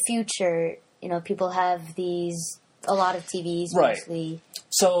it's a future. People have a lot of TVs, right? Mostly.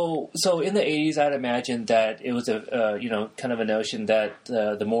 So in the 80s, I'd imagine that it was a kind of a notion that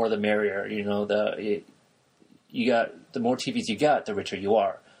the more the merrier. The more TVs you got, the richer you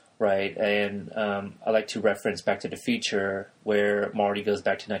are, right? And I like to reference Back to the Future, where Marty goes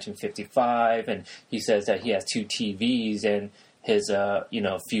back to 1955, and he says that he has 2 TVs, and his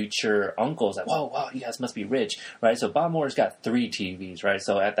future uncle's like, whoa, wow, you guys must be rich, right? So Bob Morton's got 3 TVs, right?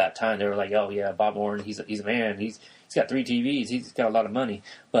 So at that time, they were like, oh yeah, Bob Morton, he's a man, he's got 3 TVs. He's got a lot of money.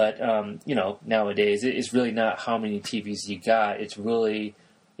 But, nowadays, it's really not how many TVs you got. It's really,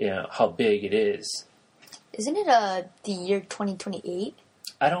 how big it is. Isn't it the year 2028?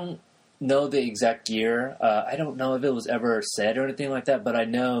 I don't know the exact year. I don't know if it was ever said or anything like that, but I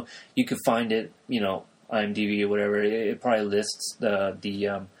know you could find it, IMDb or whatever. It probably lists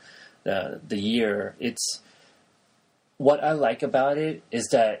the year. What I like about it is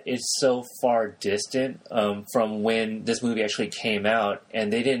that it's so far distant from when this movie actually came out,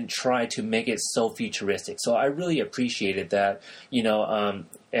 and they didn't try to make it so futuristic. So I really appreciated that,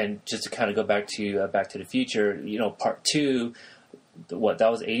 and just to kind of go back to Back to the Future, Part 2, that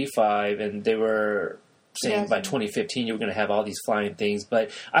was 85, and they were saying by 2015 you were going to have all these flying things,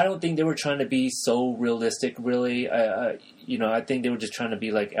 but I don't think they were trying to be so realistic, really. I think they were just trying to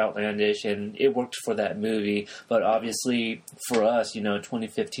be like outlandish, and it worked for that movie. But obviously for us,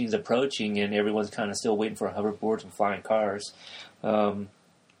 2015 is approaching, and everyone's kind of still waiting for hoverboards and flying cars.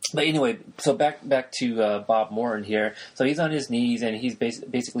 But anyway, so back to Bob Morton here. So he's on his knees, and he's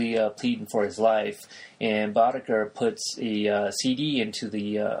basically pleading for his life. And Boddicker puts a CD into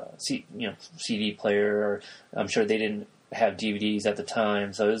the CD player. Or I'm sure they didn't have DVDs at the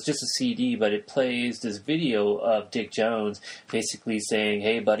time, so it was just a CD. But it plays this video of Dick Jones basically saying,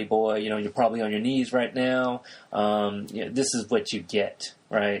 "Hey, buddy boy, you're probably on your knees right now. This is what you get,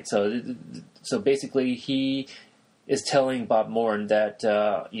 right?" So basically he is telling Bob Morton that,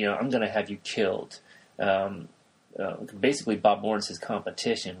 I'm going to have you killed. Basically, Bob Morton's his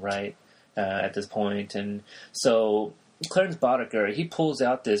competition, right, at this point. And so Clarence Boddicker, he pulls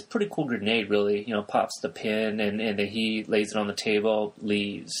out this pretty cool grenade, really, pops the pin, and then he lays it on the table,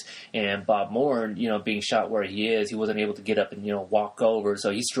 leaves. And Bob Morton, being shot where he is, he wasn't able to get up and, walk over.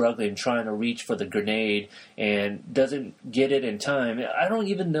 So he's struggling, trying to reach for the grenade, and doesn't get it in time. I don't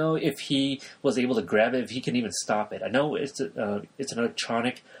even know if he was able to grab it, if he can even stop it. I know it's an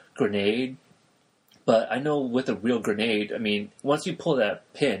electronic grenade, but I know with a real grenade, I mean, once you pull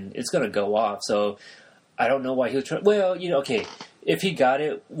that pin, it's going to go off. So I don't know why he was trying. Well, okay. If he got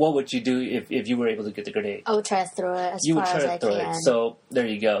it, what would you do if you were able to get the grenade? I would try to throw it as far as I can. So there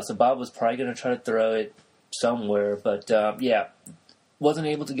you go. So Bob was probably going to try to throw it somewhere, but wasn't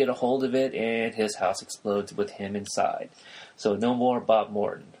able to get a hold of it, and his house explodes with him inside. So no more Bob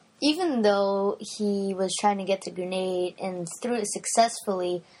Morton. Even though he was trying to get the grenade and threw it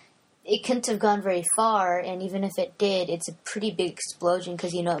successfully, it couldn't have gone very far, and even if it did, it's a pretty big explosion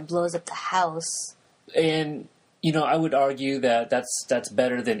because, it blows up the house. And, I would argue that that's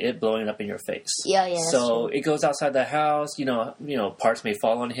better than it blowing up in your face. Yeah, that's so true. It goes outside the house, parts may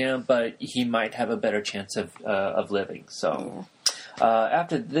fall on him, but he might have a better chance of living. So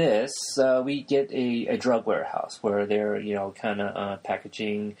after this, we get a drug warehouse where they're, kind of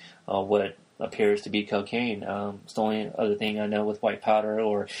packaging what appears to be cocaine. It's the only other thing I know with white powder,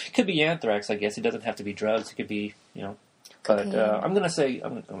 or it could be anthrax, I guess. It doesn't have to be drugs. It could be, But I'm going to say,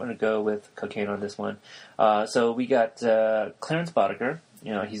 I'm going to go with cocaine on this one. So we got Clarence Boddicker.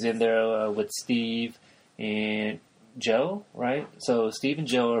 He's in there with Steve and Joe, right? So Steve and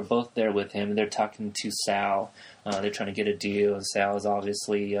Joe are both there with him, and they're talking to Sal. They're trying to get a deal, and Sal is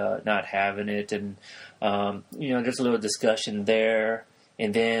obviously not having it. And, there's a little discussion there.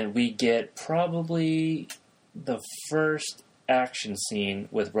 And then we get probably the first action scene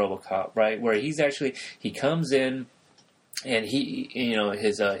with RoboCop, right? Where he comes in, and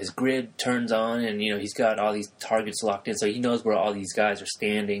his grid turns on, and he's got all these targets locked in, so he knows where all these guys are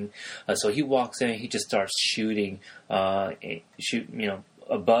standing. So he walks in, he just starts shooting, above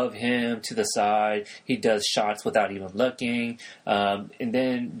him, to the side. He does shots without even looking, and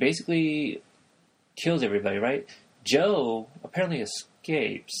then basically kills everybody. Right? Joe apparently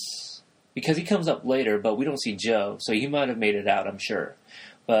escapes because he comes up later, but we don't see Joe, so he might have made it out, I'm sure.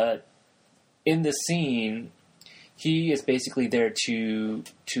 But in the scene, he is basically there to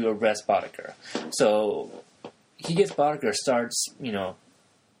arrest Boddicker. So he gets Boddicker, starts,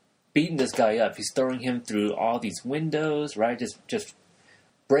 beating this guy up. He's throwing him through all these windows, right? Just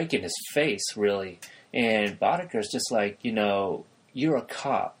breaking his face, really. And Boddicker's just like, you're a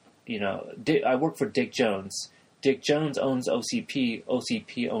cop. I work for Dick Jones. Dick Jones owns OCP.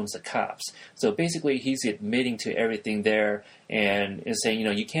 OCP owns the cops. So basically, he's admitting to everything there and is saying,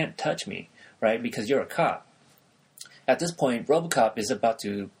 you can't touch me, right? Because you're a cop. At this point, RoboCop is about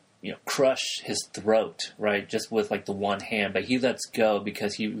to, crush his throat, right, just with like the one hand, but he lets go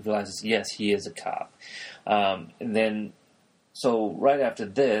because he realizes, yes, he is a cop. And then, so right after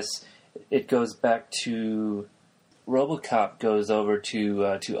this, it goes back to RoboCop goes over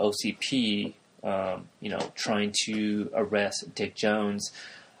to OCP, trying to arrest Dick Jones.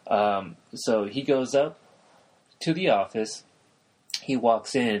 So he goes up to the office. He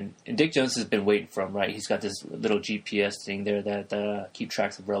walks in, and Dick Jones has been waiting for him, right? He's got this little GPS thing there that keep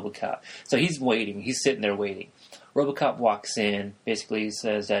tracks of RoboCop. So he's waiting. He's sitting there waiting. RoboCop walks in, basically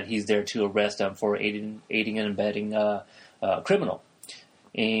says that he's there to arrest him for aiding and abetting a criminal.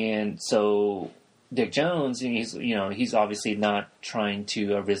 And so Dick Jones, he's obviously not trying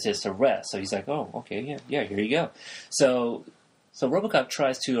to resist arrest. So he's like, oh, okay, yeah, here you go. So RoboCop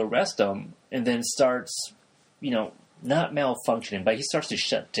tries to arrest him, and then starts, not malfunctioning, but he starts to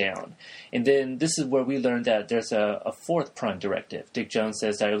shut down. And then this is where we learned that there's a fourth Prime Directive. Dick Jones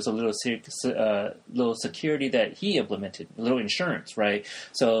says that it was a little security that he implemented, a little insurance, right?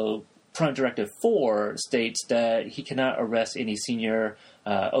 So Prime Directive 4 states that he cannot arrest any senior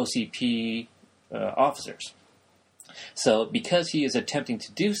OCP officers. So because he is attempting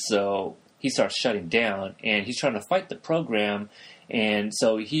to do so, he starts shutting down, and he's trying to fight the program. And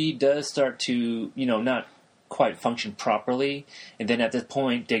so he does start to, not quite function properly. And then at this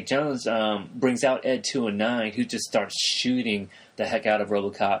point, Dick Jones brings out Ed 209, who just starts shooting the heck out of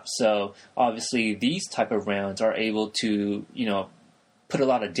RoboCop. So obviously these type of rounds are able to, put a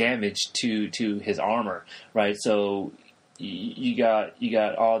lot of damage to his armor, right? So you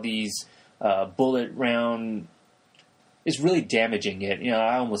got all these bullet round. It's really damaging it.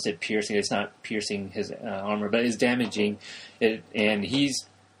 I almost said piercing. It's not piercing his armor, but it's damaging it. And he's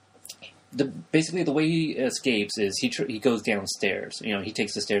basically the way he escapes is he goes downstairs. He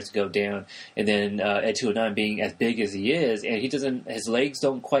takes the stairs to go down, and then Ed 209 being as big as he is, and his legs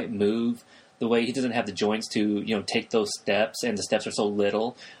don't quite move the way. He doesn't have the joints to take those steps, and the steps are so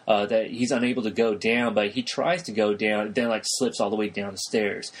little that he's unable to go down. But he tries to go down, then slips all the way down the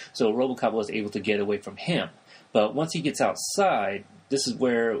stairs. So RoboCop was able to get away from him. But once he gets outside, this is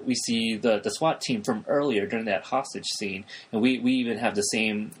where we see the SWAT team from earlier during that hostage scene. And we even have the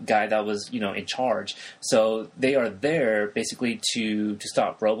same guy that was, in charge. So they are there basically to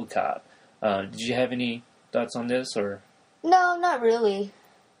stop RoboCop. Did you have any thoughts on this? Or no, not really.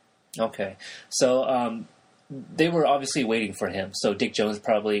 Okay. So they were obviously waiting for him. So Dick Jones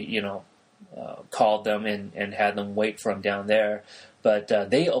probably, called them and had them wait for him down there. But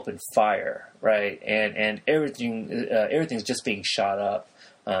they opened fire, right? And everything's just being shot up.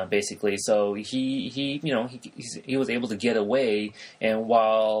 Basically, so he was able to get away, and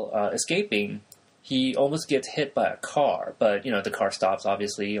while escaping, he almost gets hit by a car. But the car stops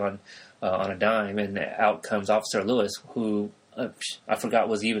obviously on a dime, and out comes Officer Lewis, who I forgot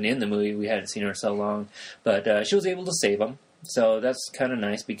was even in the movie. We hadn't seen her so long, but she was able to save him. So that's kind of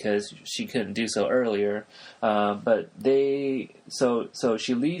nice because she couldn't do so earlier. But so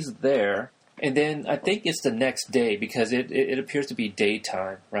she leaves there. And then I think it's the next day because it appears to be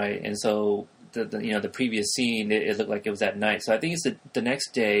daytime, right? And so the previous scene it looked like it was at night. So I think it's the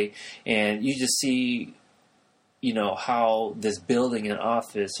next day, and you just see how this building and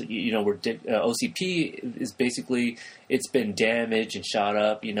office where OCP is basically it's been damaged and shot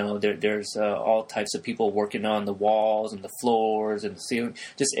up. There's all types of people working on the walls and the floors and the ceiling,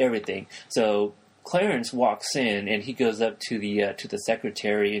 just everything. So Clarence walks in and he goes up to the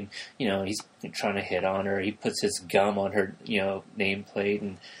secretary and he's trying to hit on her. He puts his gum on her nameplate,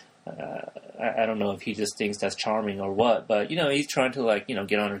 and I don't know if he just thinks that's charming or what, but he's trying to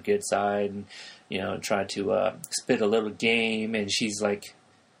get on her good side and try to spit a little game, and she's like,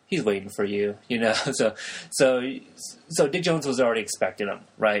 he's waiting for you, so Dick Jones was already expecting him,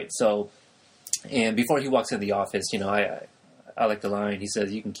 right? So, and before he walks in the office, I like the line. He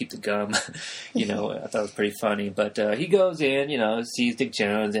says, "You can keep the gum." I thought it was pretty funny. But he goes in, sees Dick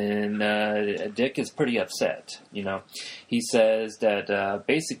Jones, and Dick is pretty upset. He says that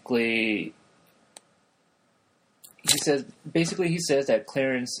basically that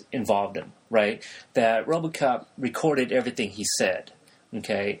Clarence involved him, right? That RoboCop recorded everything he said,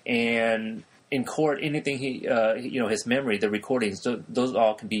 okay, and in court, anything his memory, the recordings, those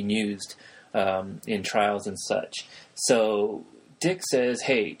all can be used in trials and such. So Dick says,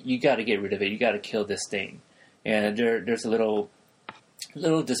 "Hey, you got to get rid of it. You got to kill this thing." And there's a little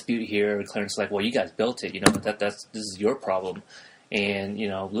dispute here. Clarence is like, "Well, you guys built it. This is your problem." And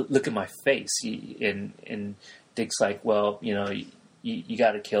look at my face. And Dick's like, "Well, you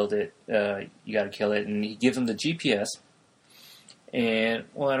got to kill it. You got to kill it." And he gives him the GPS. And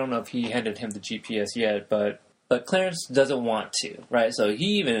I don't know if he handed him the GPS yet, but Clarence doesn't want to, right? So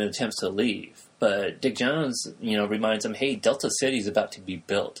he even attempts to leave. But Dick Jones, reminds him, hey, Delta City is about to be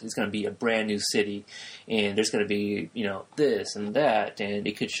built. It's going to be a brand new city, and there's going to be, this and that, and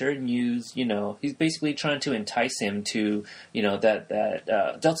it could sure use, he's basically trying to entice him to,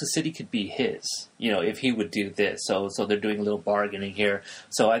 that Delta City could be his, if he would do this. So they're doing a little bargaining here.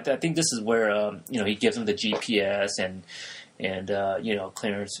 So I think this is where, he gives him the GPS, and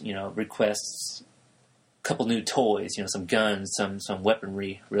Clarence, requests a couple new toys, some guns, some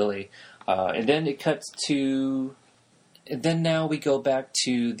weaponry, really. And then it cuts to, and then now we go back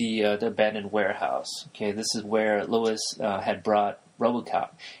to the abandoned warehouse. Okay, this is where Lois had brought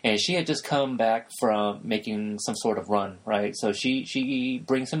RoboCop, and she had just come back from making some sort of run, right? So she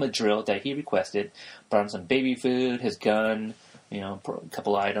brings him a drill that he requested, brought him some baby food, his gun, a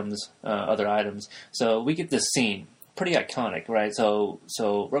couple items, other items. So we get this scene. Pretty iconic, right? So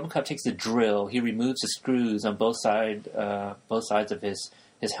RoboCop takes the drill. He removes the screws on both sides of his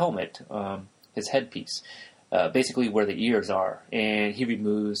helmet, his headpiece, basically where the ears are, and he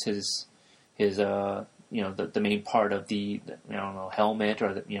removes his the main part of the helmet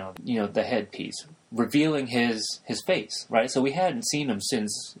or the headpiece, revealing his face, right? So we hadn't seen him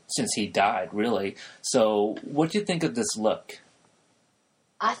since he died, really. So what do you think of this look?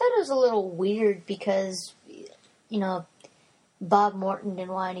 I thought it was a little weird because Bob Morton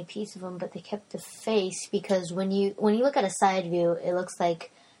didn't want any piece of him, but they kept the face because when you look at a side view, it looks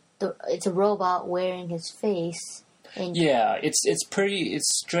like it's a robot wearing his face. And yeah, it's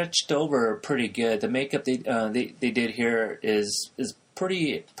stretched over pretty good. The makeup they did here is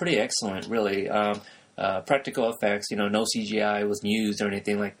pretty excellent, really. Practical effects, no CGI was used or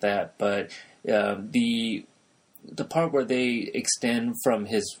anything like that, but the part where they extend from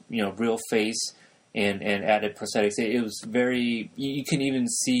his real face and added prosthetics, it was very, you can even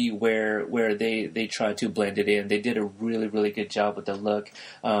see where they tried to blend it in. They did a really, really good job with the look.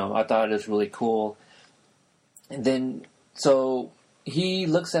 I thought it was really cool. And then, so he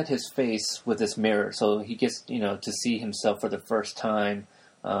looks at his face with this mirror, so he gets, to see himself for the first time,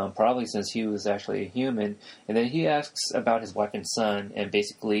 probably since he was actually a human. And then he asks about his wife and son, and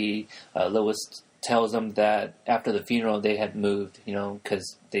basically Lois tells him that after the funeral they had moved,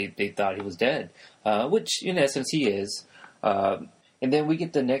 because they thought he was dead, which in essence he is. And then we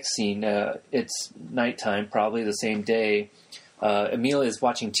get the next scene. It's nighttime, probably the same day. Emil is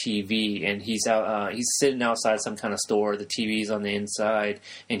watching TV, and he's sitting outside some kind of store. The TV's on the inside,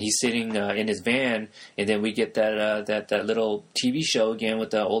 and he's sitting in his van. And then we get that little TV show again with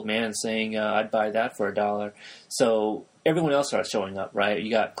the old man saying, "I'd buy that for $1." So everyone else starts showing up, right?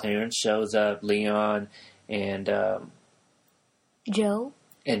 You got Clarence shows up, Leon, and Joe.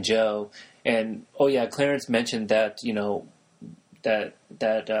 And Joe, and oh yeah, Clarence mentioned that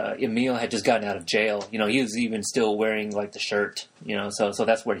that Emil had just gotten out of jail. He was even still wearing like the shirt. So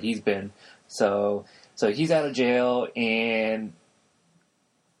that's where he's been. So he's out of jail, and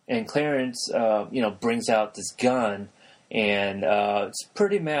Clarence, brings out this gun, and it's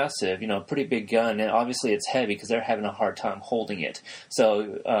pretty massive, pretty big gun, and obviously it's heavy because they're having a hard time holding it.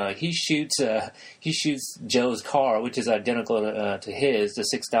 So he shoots Joe's car, which is identical to his, the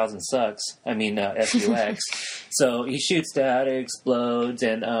 6000 SUX. SUX. So he shoots that, it explodes,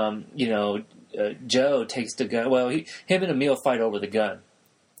 and Joe takes the gun. Well, him and Emil fight over the gun,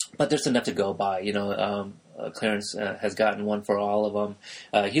 but there's enough to go by. Clarence has gotten one for all of them.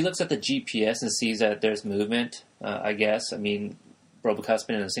 He looks at the GPS and sees that there's movement, I guess. RoboCop's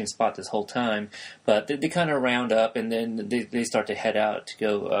been in the same spot this whole time. But they kind of round up, and then they start to head out to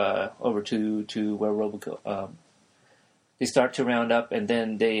go over to where RoboCop... they start to round up, and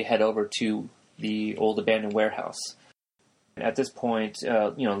then they head over to the old abandoned warehouse. At this point,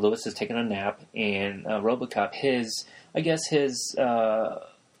 Lewis is taking a nap, and RoboCop, his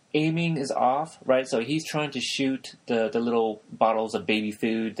aiming is off, right? So he's trying to shoot the little bottles of baby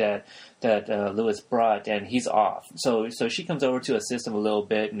food that Lewis brought, and he's off. So she comes over to assist him a little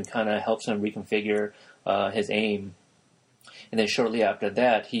bit and kind of helps him reconfigure his aim. And then shortly after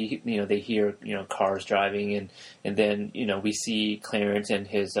that, they hear cars driving, and then we see Clarence and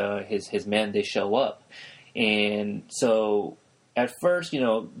his men. They show up, and so. At first,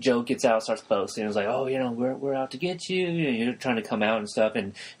 Joe gets out, starts boasting. It's like, oh, we're out to get you. You're trying to come out and stuff.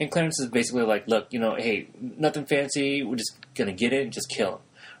 And Clarence is basically like, look, hey, nothing fancy. We're just going to get it and just kill him,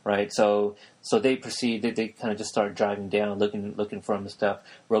 right? So they proceed. They kind of just start driving down, looking for him and stuff.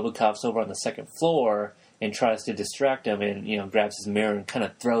 RoboCop's over on the second floor and tries to distract him and, grabs his mirror and kind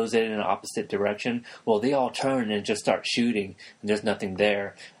of throws it in an opposite direction. Well, they all turn and just start shooting, and there's nothing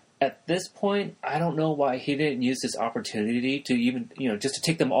there. At this point, I don't know why he didn't use this opportunity to even, just to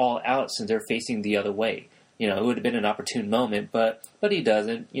take them all out since they're facing the other way. It would have been an opportune moment, but he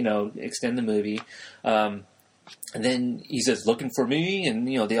doesn't, extend the movie. And then he says, looking for me, and,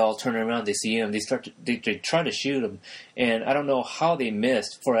 they all turn around, they see him, they try to shoot him, and I don't know how they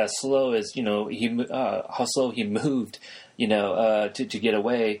missed for as slow as, how slow he moved, to get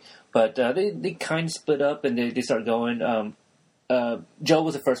away. But they kind of split up, and they start going. Joe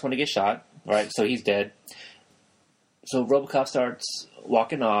was the first one to get shot, right? So he's dead. So RoboCop starts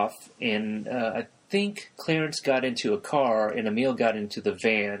walking off, and I think Clarence got into a car, and Emil got into the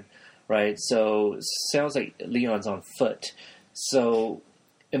van, right? So sounds like Leon's on foot. So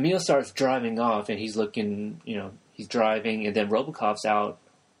Emil starts driving off, and he's looking, he's driving, and then RoboCop's out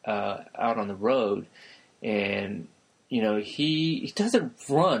on the road, and he doesn't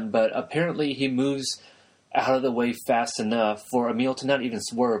run, but apparently he moves out of the way fast enough for Emil to not even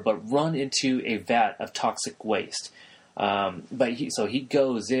swerve, but run into a vat of toxic waste. But he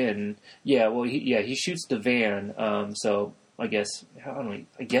goes in. He shoots the van. So I guess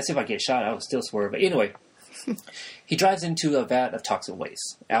if I get shot, I would still swerve. But anyway, he drives into a vat of toxic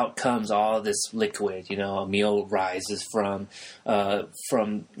waste. Out comes all this liquid. Emil rises from the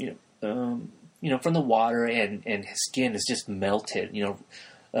water, and his skin is just melted.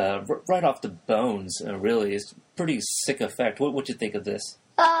 Right off the bones, really. It's a pretty sick effect. What you think of this?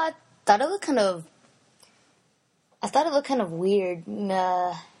 I thought it looked kind of weird.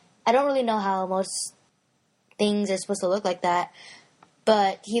 I don't really know how most things are supposed to look like that,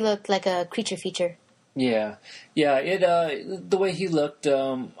 but he looked like a creature feature. Yeah. The way he looked,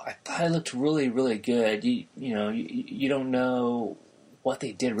 I thought it looked really, really good. You don't know what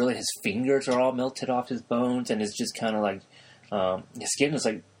they did. Really, his fingers are all melted off his bones, and it's just kind of like. His skin is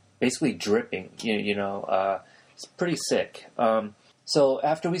like basically dripping, it's pretty sick. So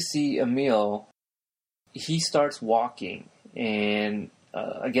after we see Emil, he starts walking, and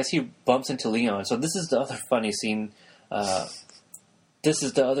I guess he bumps into Leon. So this is the other funny scene. This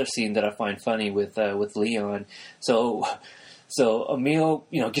is the other scene that I find funny with Leon. So Emil,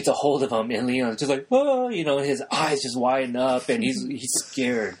 gets a hold of him, and Leon's just like, oh, his eyes just widen up, and he's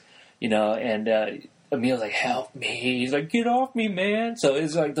scared, and Emil's like, help me. He's like, get off me, man. So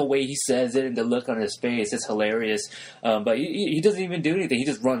it's like the way he says it and the look on his face. It's hilarious. But he doesn't even do anything. He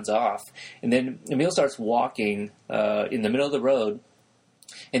just runs off. And then Emil starts walking in the middle of the road.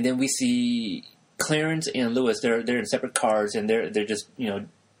 And then we see Clarence and Lewis, they're in separate cars, and they're just,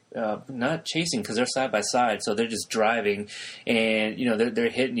 not chasing because they're side by side, so they're just driving, and they're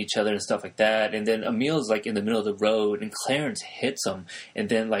hitting each other and stuff like that. And then Emil's like in the middle of the road, and Clarence hits him, and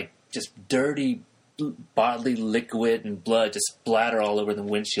then like just dirty bodily liquid and blood just splatter all over the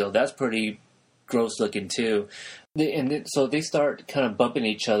windshield. That's pretty gross looking too. So they start kind of bumping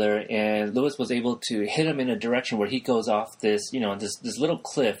each other, and Lewis was able to hit him in a direction where he goes off this this little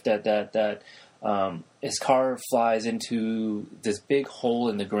cliff that his car flies into this big hole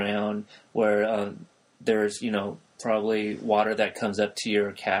in the ground where there's probably water that comes up to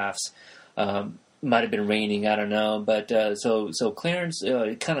your calves. Might have been raining, I don't know, but so Clarence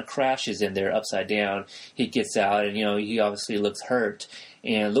kind of crashes in there upside down. He gets out, and he obviously looks hurt.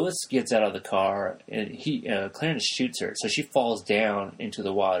 And Lewis gets out of the car, and Clarence shoots her, so she falls down into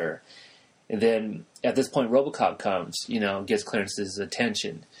the water. And then at this point, RoboCop comes, gets Clarence's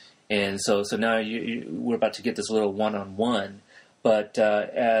attention, and so now we're about to get this little one-on-one. But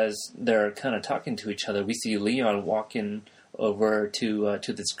as they're kind of talking to each other, we see Leon walking over to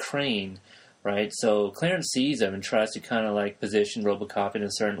this crane. Right, so Clarence sees him and tries to kind of like position RoboCop in a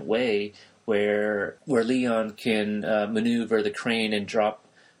certain way where Leon can maneuver the crane and drop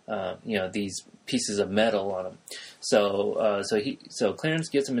these pieces of metal on him. So Clarence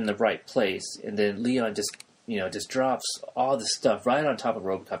gets him in the right place, and then Leon just drops all the stuff right on top of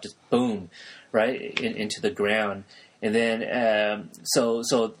RoboCop, just boom, right into the ground. And then so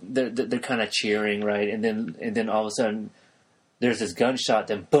they're kind of cheering, right, and then all of a sudden, there's this gunshot,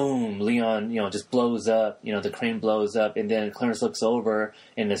 then boom, Leon, just blows up, the crane blows up, and then Clarence looks over,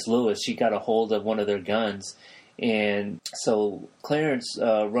 and it's Lewis. She got a hold of one of their guns, and so Clarence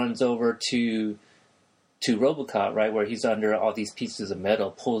runs over to RoboCop, right, where he's under all these pieces of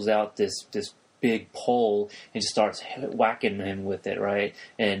metal, pulls out this big pole, and just starts whacking him with it, right,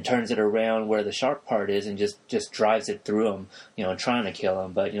 and turns it around where the sharp part is, and just drives it through him, trying to kill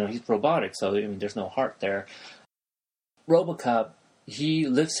him, but, he's robotic, so, there's no heart there. RoboCop, he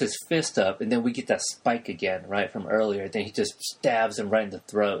lifts his fist up, and then we get that spike again, right, from earlier. Then he just stabs him right in the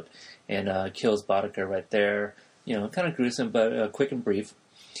throat and kills Boddicker right there. Kind of gruesome, but quick and brief.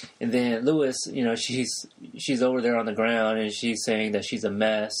 And then Lewis, she's over there on the ground, and she's saying that she's a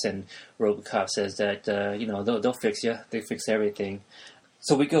mess, and RoboCop says that, they'll fix you. They fix everything.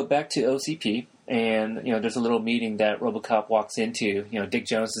 So we go back to OCP, and, there's a little meeting that RoboCop walks into. Dick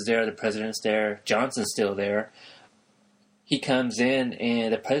Jones is there, the president's there, Johnson's still there. He comes in,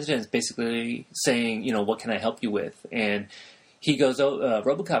 and the president's basically saying, what can I help you with? And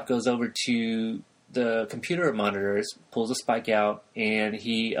RoboCop goes over to the computer monitors, pulls a spike out, and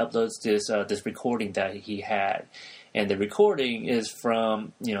he uploads this recording that he had. And the recording is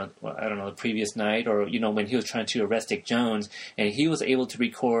from, I don't know, the previous night, or, when he was trying to arrest Dick Jones, and he was able to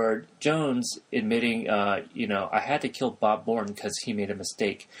record Jones admitting, I had to kill Bob Morton because he made a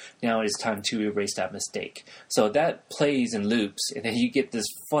mistake. Now it's time to erase that mistake. So that plays in loops, and then you get this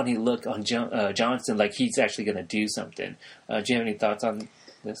funny look on Johnson, like he's actually going to do something. Do you have any thoughts on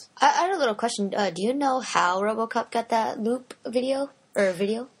this? I had a little question. Do you know how RoboCop got that loop video? Or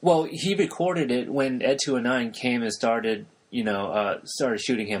video? Well, he recorded it when Ed 209 came and started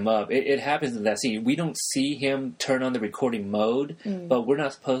shooting him up. It happens in that scene. We don't see him turn on the recording mode, but we're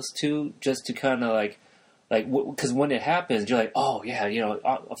not supposed to, just to kind of like, because when it happens, you're like, oh yeah,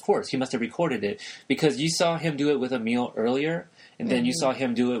 of course he must have recorded it, because you saw him do it with Emil earlier, and then you saw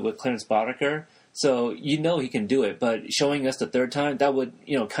him do it with Clarence Boddicker. So he can do it, but showing us the third time, that would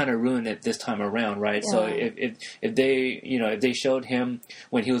kind of ruin it this time around, right? Yeah. So if they showed him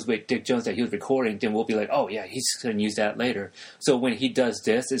when he was with Dick Jones that he was recording, then we'll be like, oh yeah, he's going to use that later. So when he does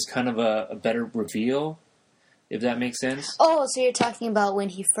this, it's kind of a better reveal, if that makes sense. Oh, so you're talking about when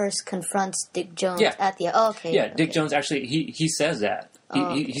he first confronts Dick Jones at the... Oh, okay. Yeah, okay. Dick Jones actually, he says that.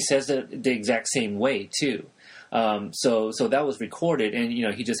 He says that the exact same way, too. So that was recorded, and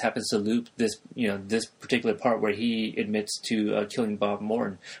he just happens to loop this this particular part where he admits to killing Bob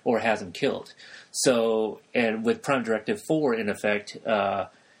Morton, or has him killed. So, and with Prime Directive 4 in effect,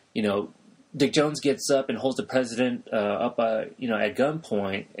 Dick Jones gets up and holds the president up at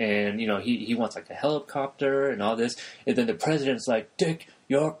gunpoint, and he wants like a helicopter and all this, and then the president's like, Dick,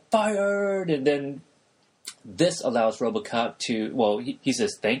 you're fired, and then this allows RoboCop to, he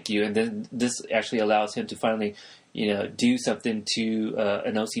says thank you, and then this actually allows him to finally, do something to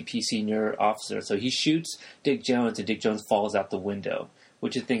an OCP senior officer. So he shoots Dick Jones, and Dick Jones falls out the window.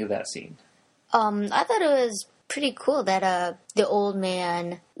 What'd you think of that scene? I thought it was pretty cool that the old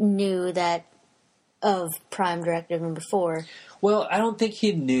man knew that of Prime Directive number 4. Well, I don't think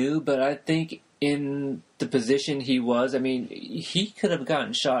he knew, but I think in the position he was, I mean, he could have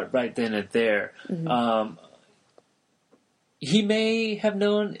gotten shot right then and there. Mm-hmm. He may have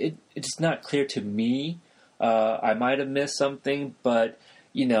known. It's not clear to me. I might have missed something, but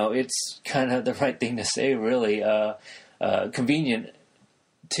it's kind of the right thing to say, really. Convenient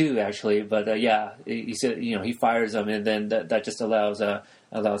too, actually. But yeah, he said he fires him, and then that just allows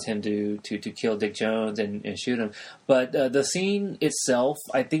him to kill Dick Jones and shoot him. But the scene itself,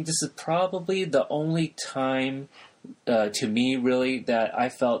 I think this is probably the only time to me really that I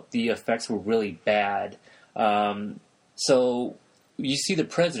felt the effects were really bad. So you see the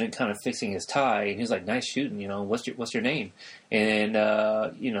president kind of fixing his tie, and he's like, "Nice shooting, what's your name?" And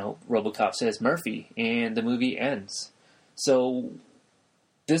RoboCop says Murphy, and the movie ends. So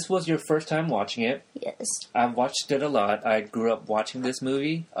this was your first time watching it. Yes. I've watched it a lot. I grew up watching this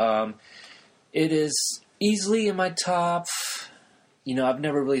movie. It is easily in my top. I've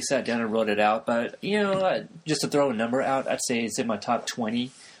never really sat down and wrote it out, but just to throw a number out, I'd say it's in my top 20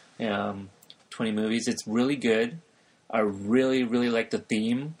 movies. It's really good. I really, really like the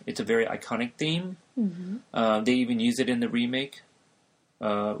theme. It's a very iconic theme. Mm-hmm. They even use it in the remake.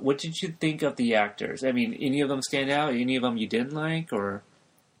 What did you think of the actors? I mean, any of them stand out? Any of them you didn't like? Or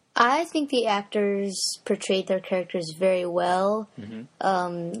I think the actors portrayed their characters very well.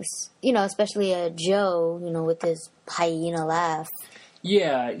 Mm-hmm. Especially Joe, with his hyena laugh.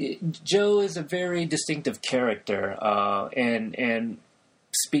 Yeah, Joe is a very distinctive character. And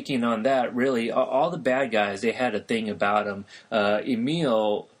speaking on that, really, all the bad guys, they had a thing about him.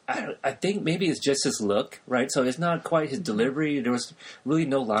 Emil, I think maybe it's just his look, right? So it's not quite his delivery. There was really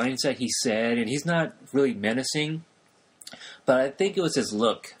no lines that he said, and he's not really menacing. But I think it was his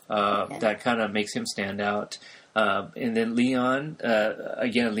look that kind of makes him stand out. And then Leon,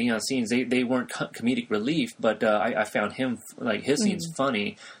 again, Leon's scenes, they weren't comedic relief, but I found him, like, his scenes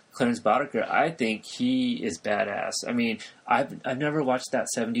funny. Clarence Boddicker, I think he is badass. I mean, I've never watched that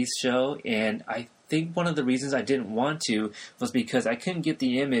 70s show, and I think one of the reasons I didn't want to was because I couldn't get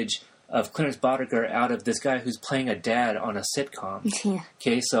the image of Clarence Boddicker out of this guy who's playing a dad on a sitcom. Yeah.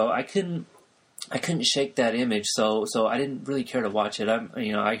 Okay, so I couldn't shake that image, so I didn't really care to watch it.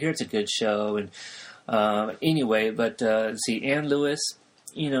 I hear it's a good show, and anyway, but let's see, Anne Lewis,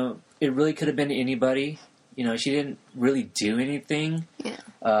 it really could have been anybody. She didn't really do anything. Yeah.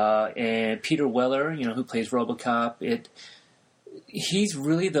 And Peter Weller, who plays RoboCop, he's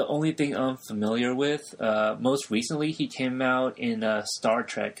really the only thing I'm familiar with. Most recently, he came out in Star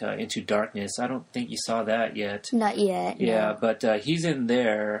Trek Into Darkness. I don't think you saw that yet. Not yet. Yeah, no. but he's in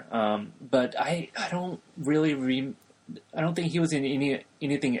there. But I don't really I don't think he was in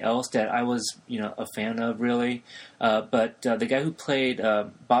anything else that I was a fan of really. But the guy who played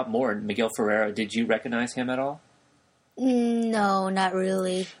Bob Morton, Miguel Ferreira, did you recognize him at all? No, not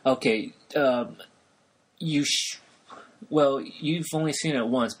really. Okay, you've only seen it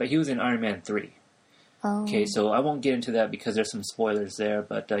once, but he was in Iron Man 3. Oh. Okay, so I won't get into that because there's some spoilers there,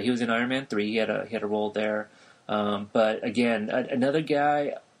 but he was in Iron Man 3. He had a role there. But again, another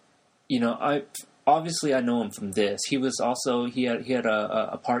guy, obviously I know him from this. He was also, he had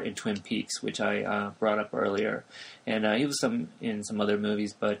a part in Twin Peaks, which I brought up earlier. And he was in some other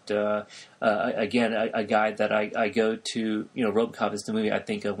movies, but again, a guy that I go to, RoboCop is the movie I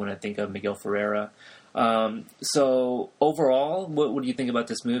think of when I think of Miguel Ferreira. So overall, what do you think about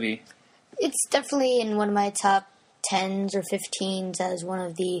this movie? It's definitely in one of my top 10s or 15s as one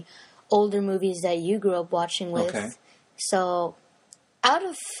of the older movies that you grew up watching with. Okay. So out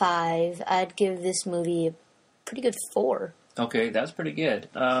of 5, I'd give this movie a pretty good 4. Okay, that's pretty good.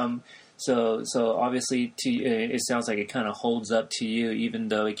 So obviously, it sounds like it kind of holds up to you, even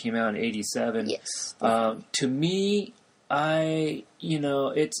though it came out in '87. Yes. To me,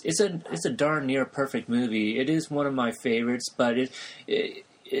 it's a darn near perfect movie. It is one of my favorites, but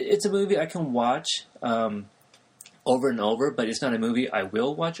it's a movie I can watch over and over, but it's not a movie I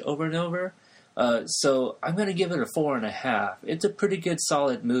will watch over and over. So I'm going to give it a 4.5. It's a pretty good,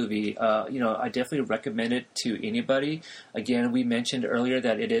 solid movie. I definitely recommend it to anybody. Again, we mentioned earlier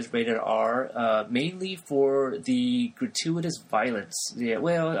that it is rated R, mainly for the gratuitous violence. Yeah,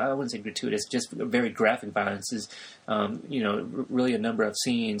 well, I wouldn't say gratuitous, just very graphic violence. Is really a number of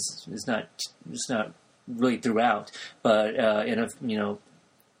scenes. It's not really throughout, but in a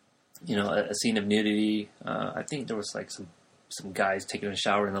scene of nudity. I think there was like some guys taking a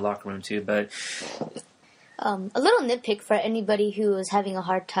shower in the locker room too, but a little nitpick for anybody who is having a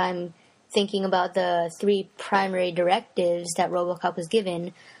hard time thinking about the 3 primary directives that RoboCop was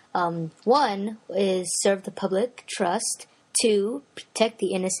given. 1 is serve the public, trust. 2, protect the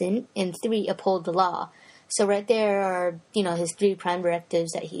innocent. And 3, uphold the law. So right there are, his 3 prime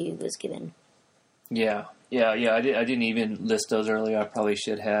directives that he was given. Yeah. I didn't even list those earlier. I probably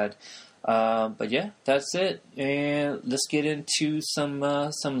should have. But yeah, that's it. And let's get into some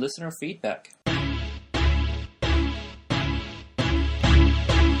listener feedback.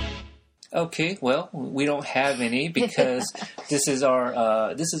 Okay, well, we don't have any because this is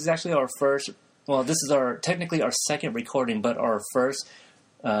actually our first. Well, this is technically our second recording, but our first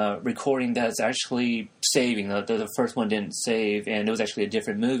recording that's actually saving. The first one didn't save, and it was actually a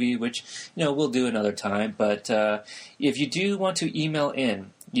different movie, which we'll do another time. But if you do want to email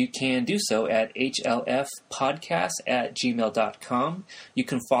in, you can do so at hlfpodcast@gmail.com. You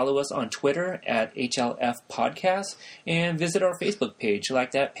can follow us on Twitter at hlfpodcast and visit our Facebook page.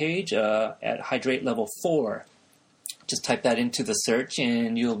 Like that page at Hydrate Level 4. Just type that into the search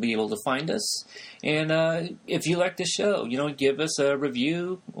and you'll be able to find us. And if you like the show, give us a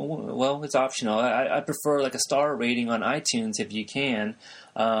review. Well, it's optional. I prefer like a star rating on iTunes if you can.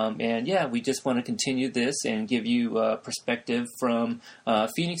 And yeah, we just want to continue this and give you perspective from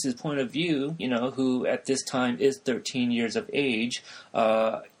Phoenix's point of view, who at this time is 13 years of age.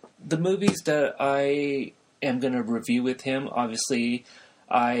 The movies that I am going to review with him, obviously,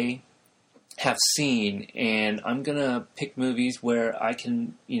 I have seen, and I'm gonna pick movies where I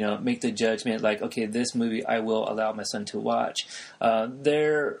can, make the judgment like, okay, this movie I will allow my son to watch.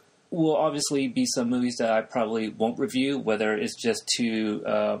 There will obviously be some movies that I probably won't review, whether it's just too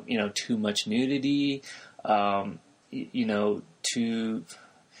much nudity, depending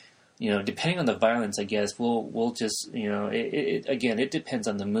on the violence, I guess we'll just, it depends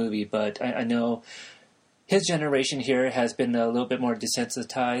on the movie, but I know his generation here has been a little bit more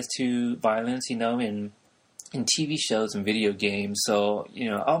desensitized to violence, in TV shows and video games. So,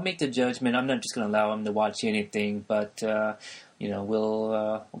 I'll make the judgment. I'm not just going to allow him to watch anything, but,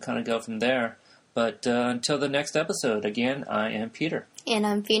 we'll kind of go from there. But until the next episode, again, I am Peter. And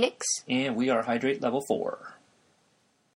I'm Phoenix. And we are Hydrate Level 4.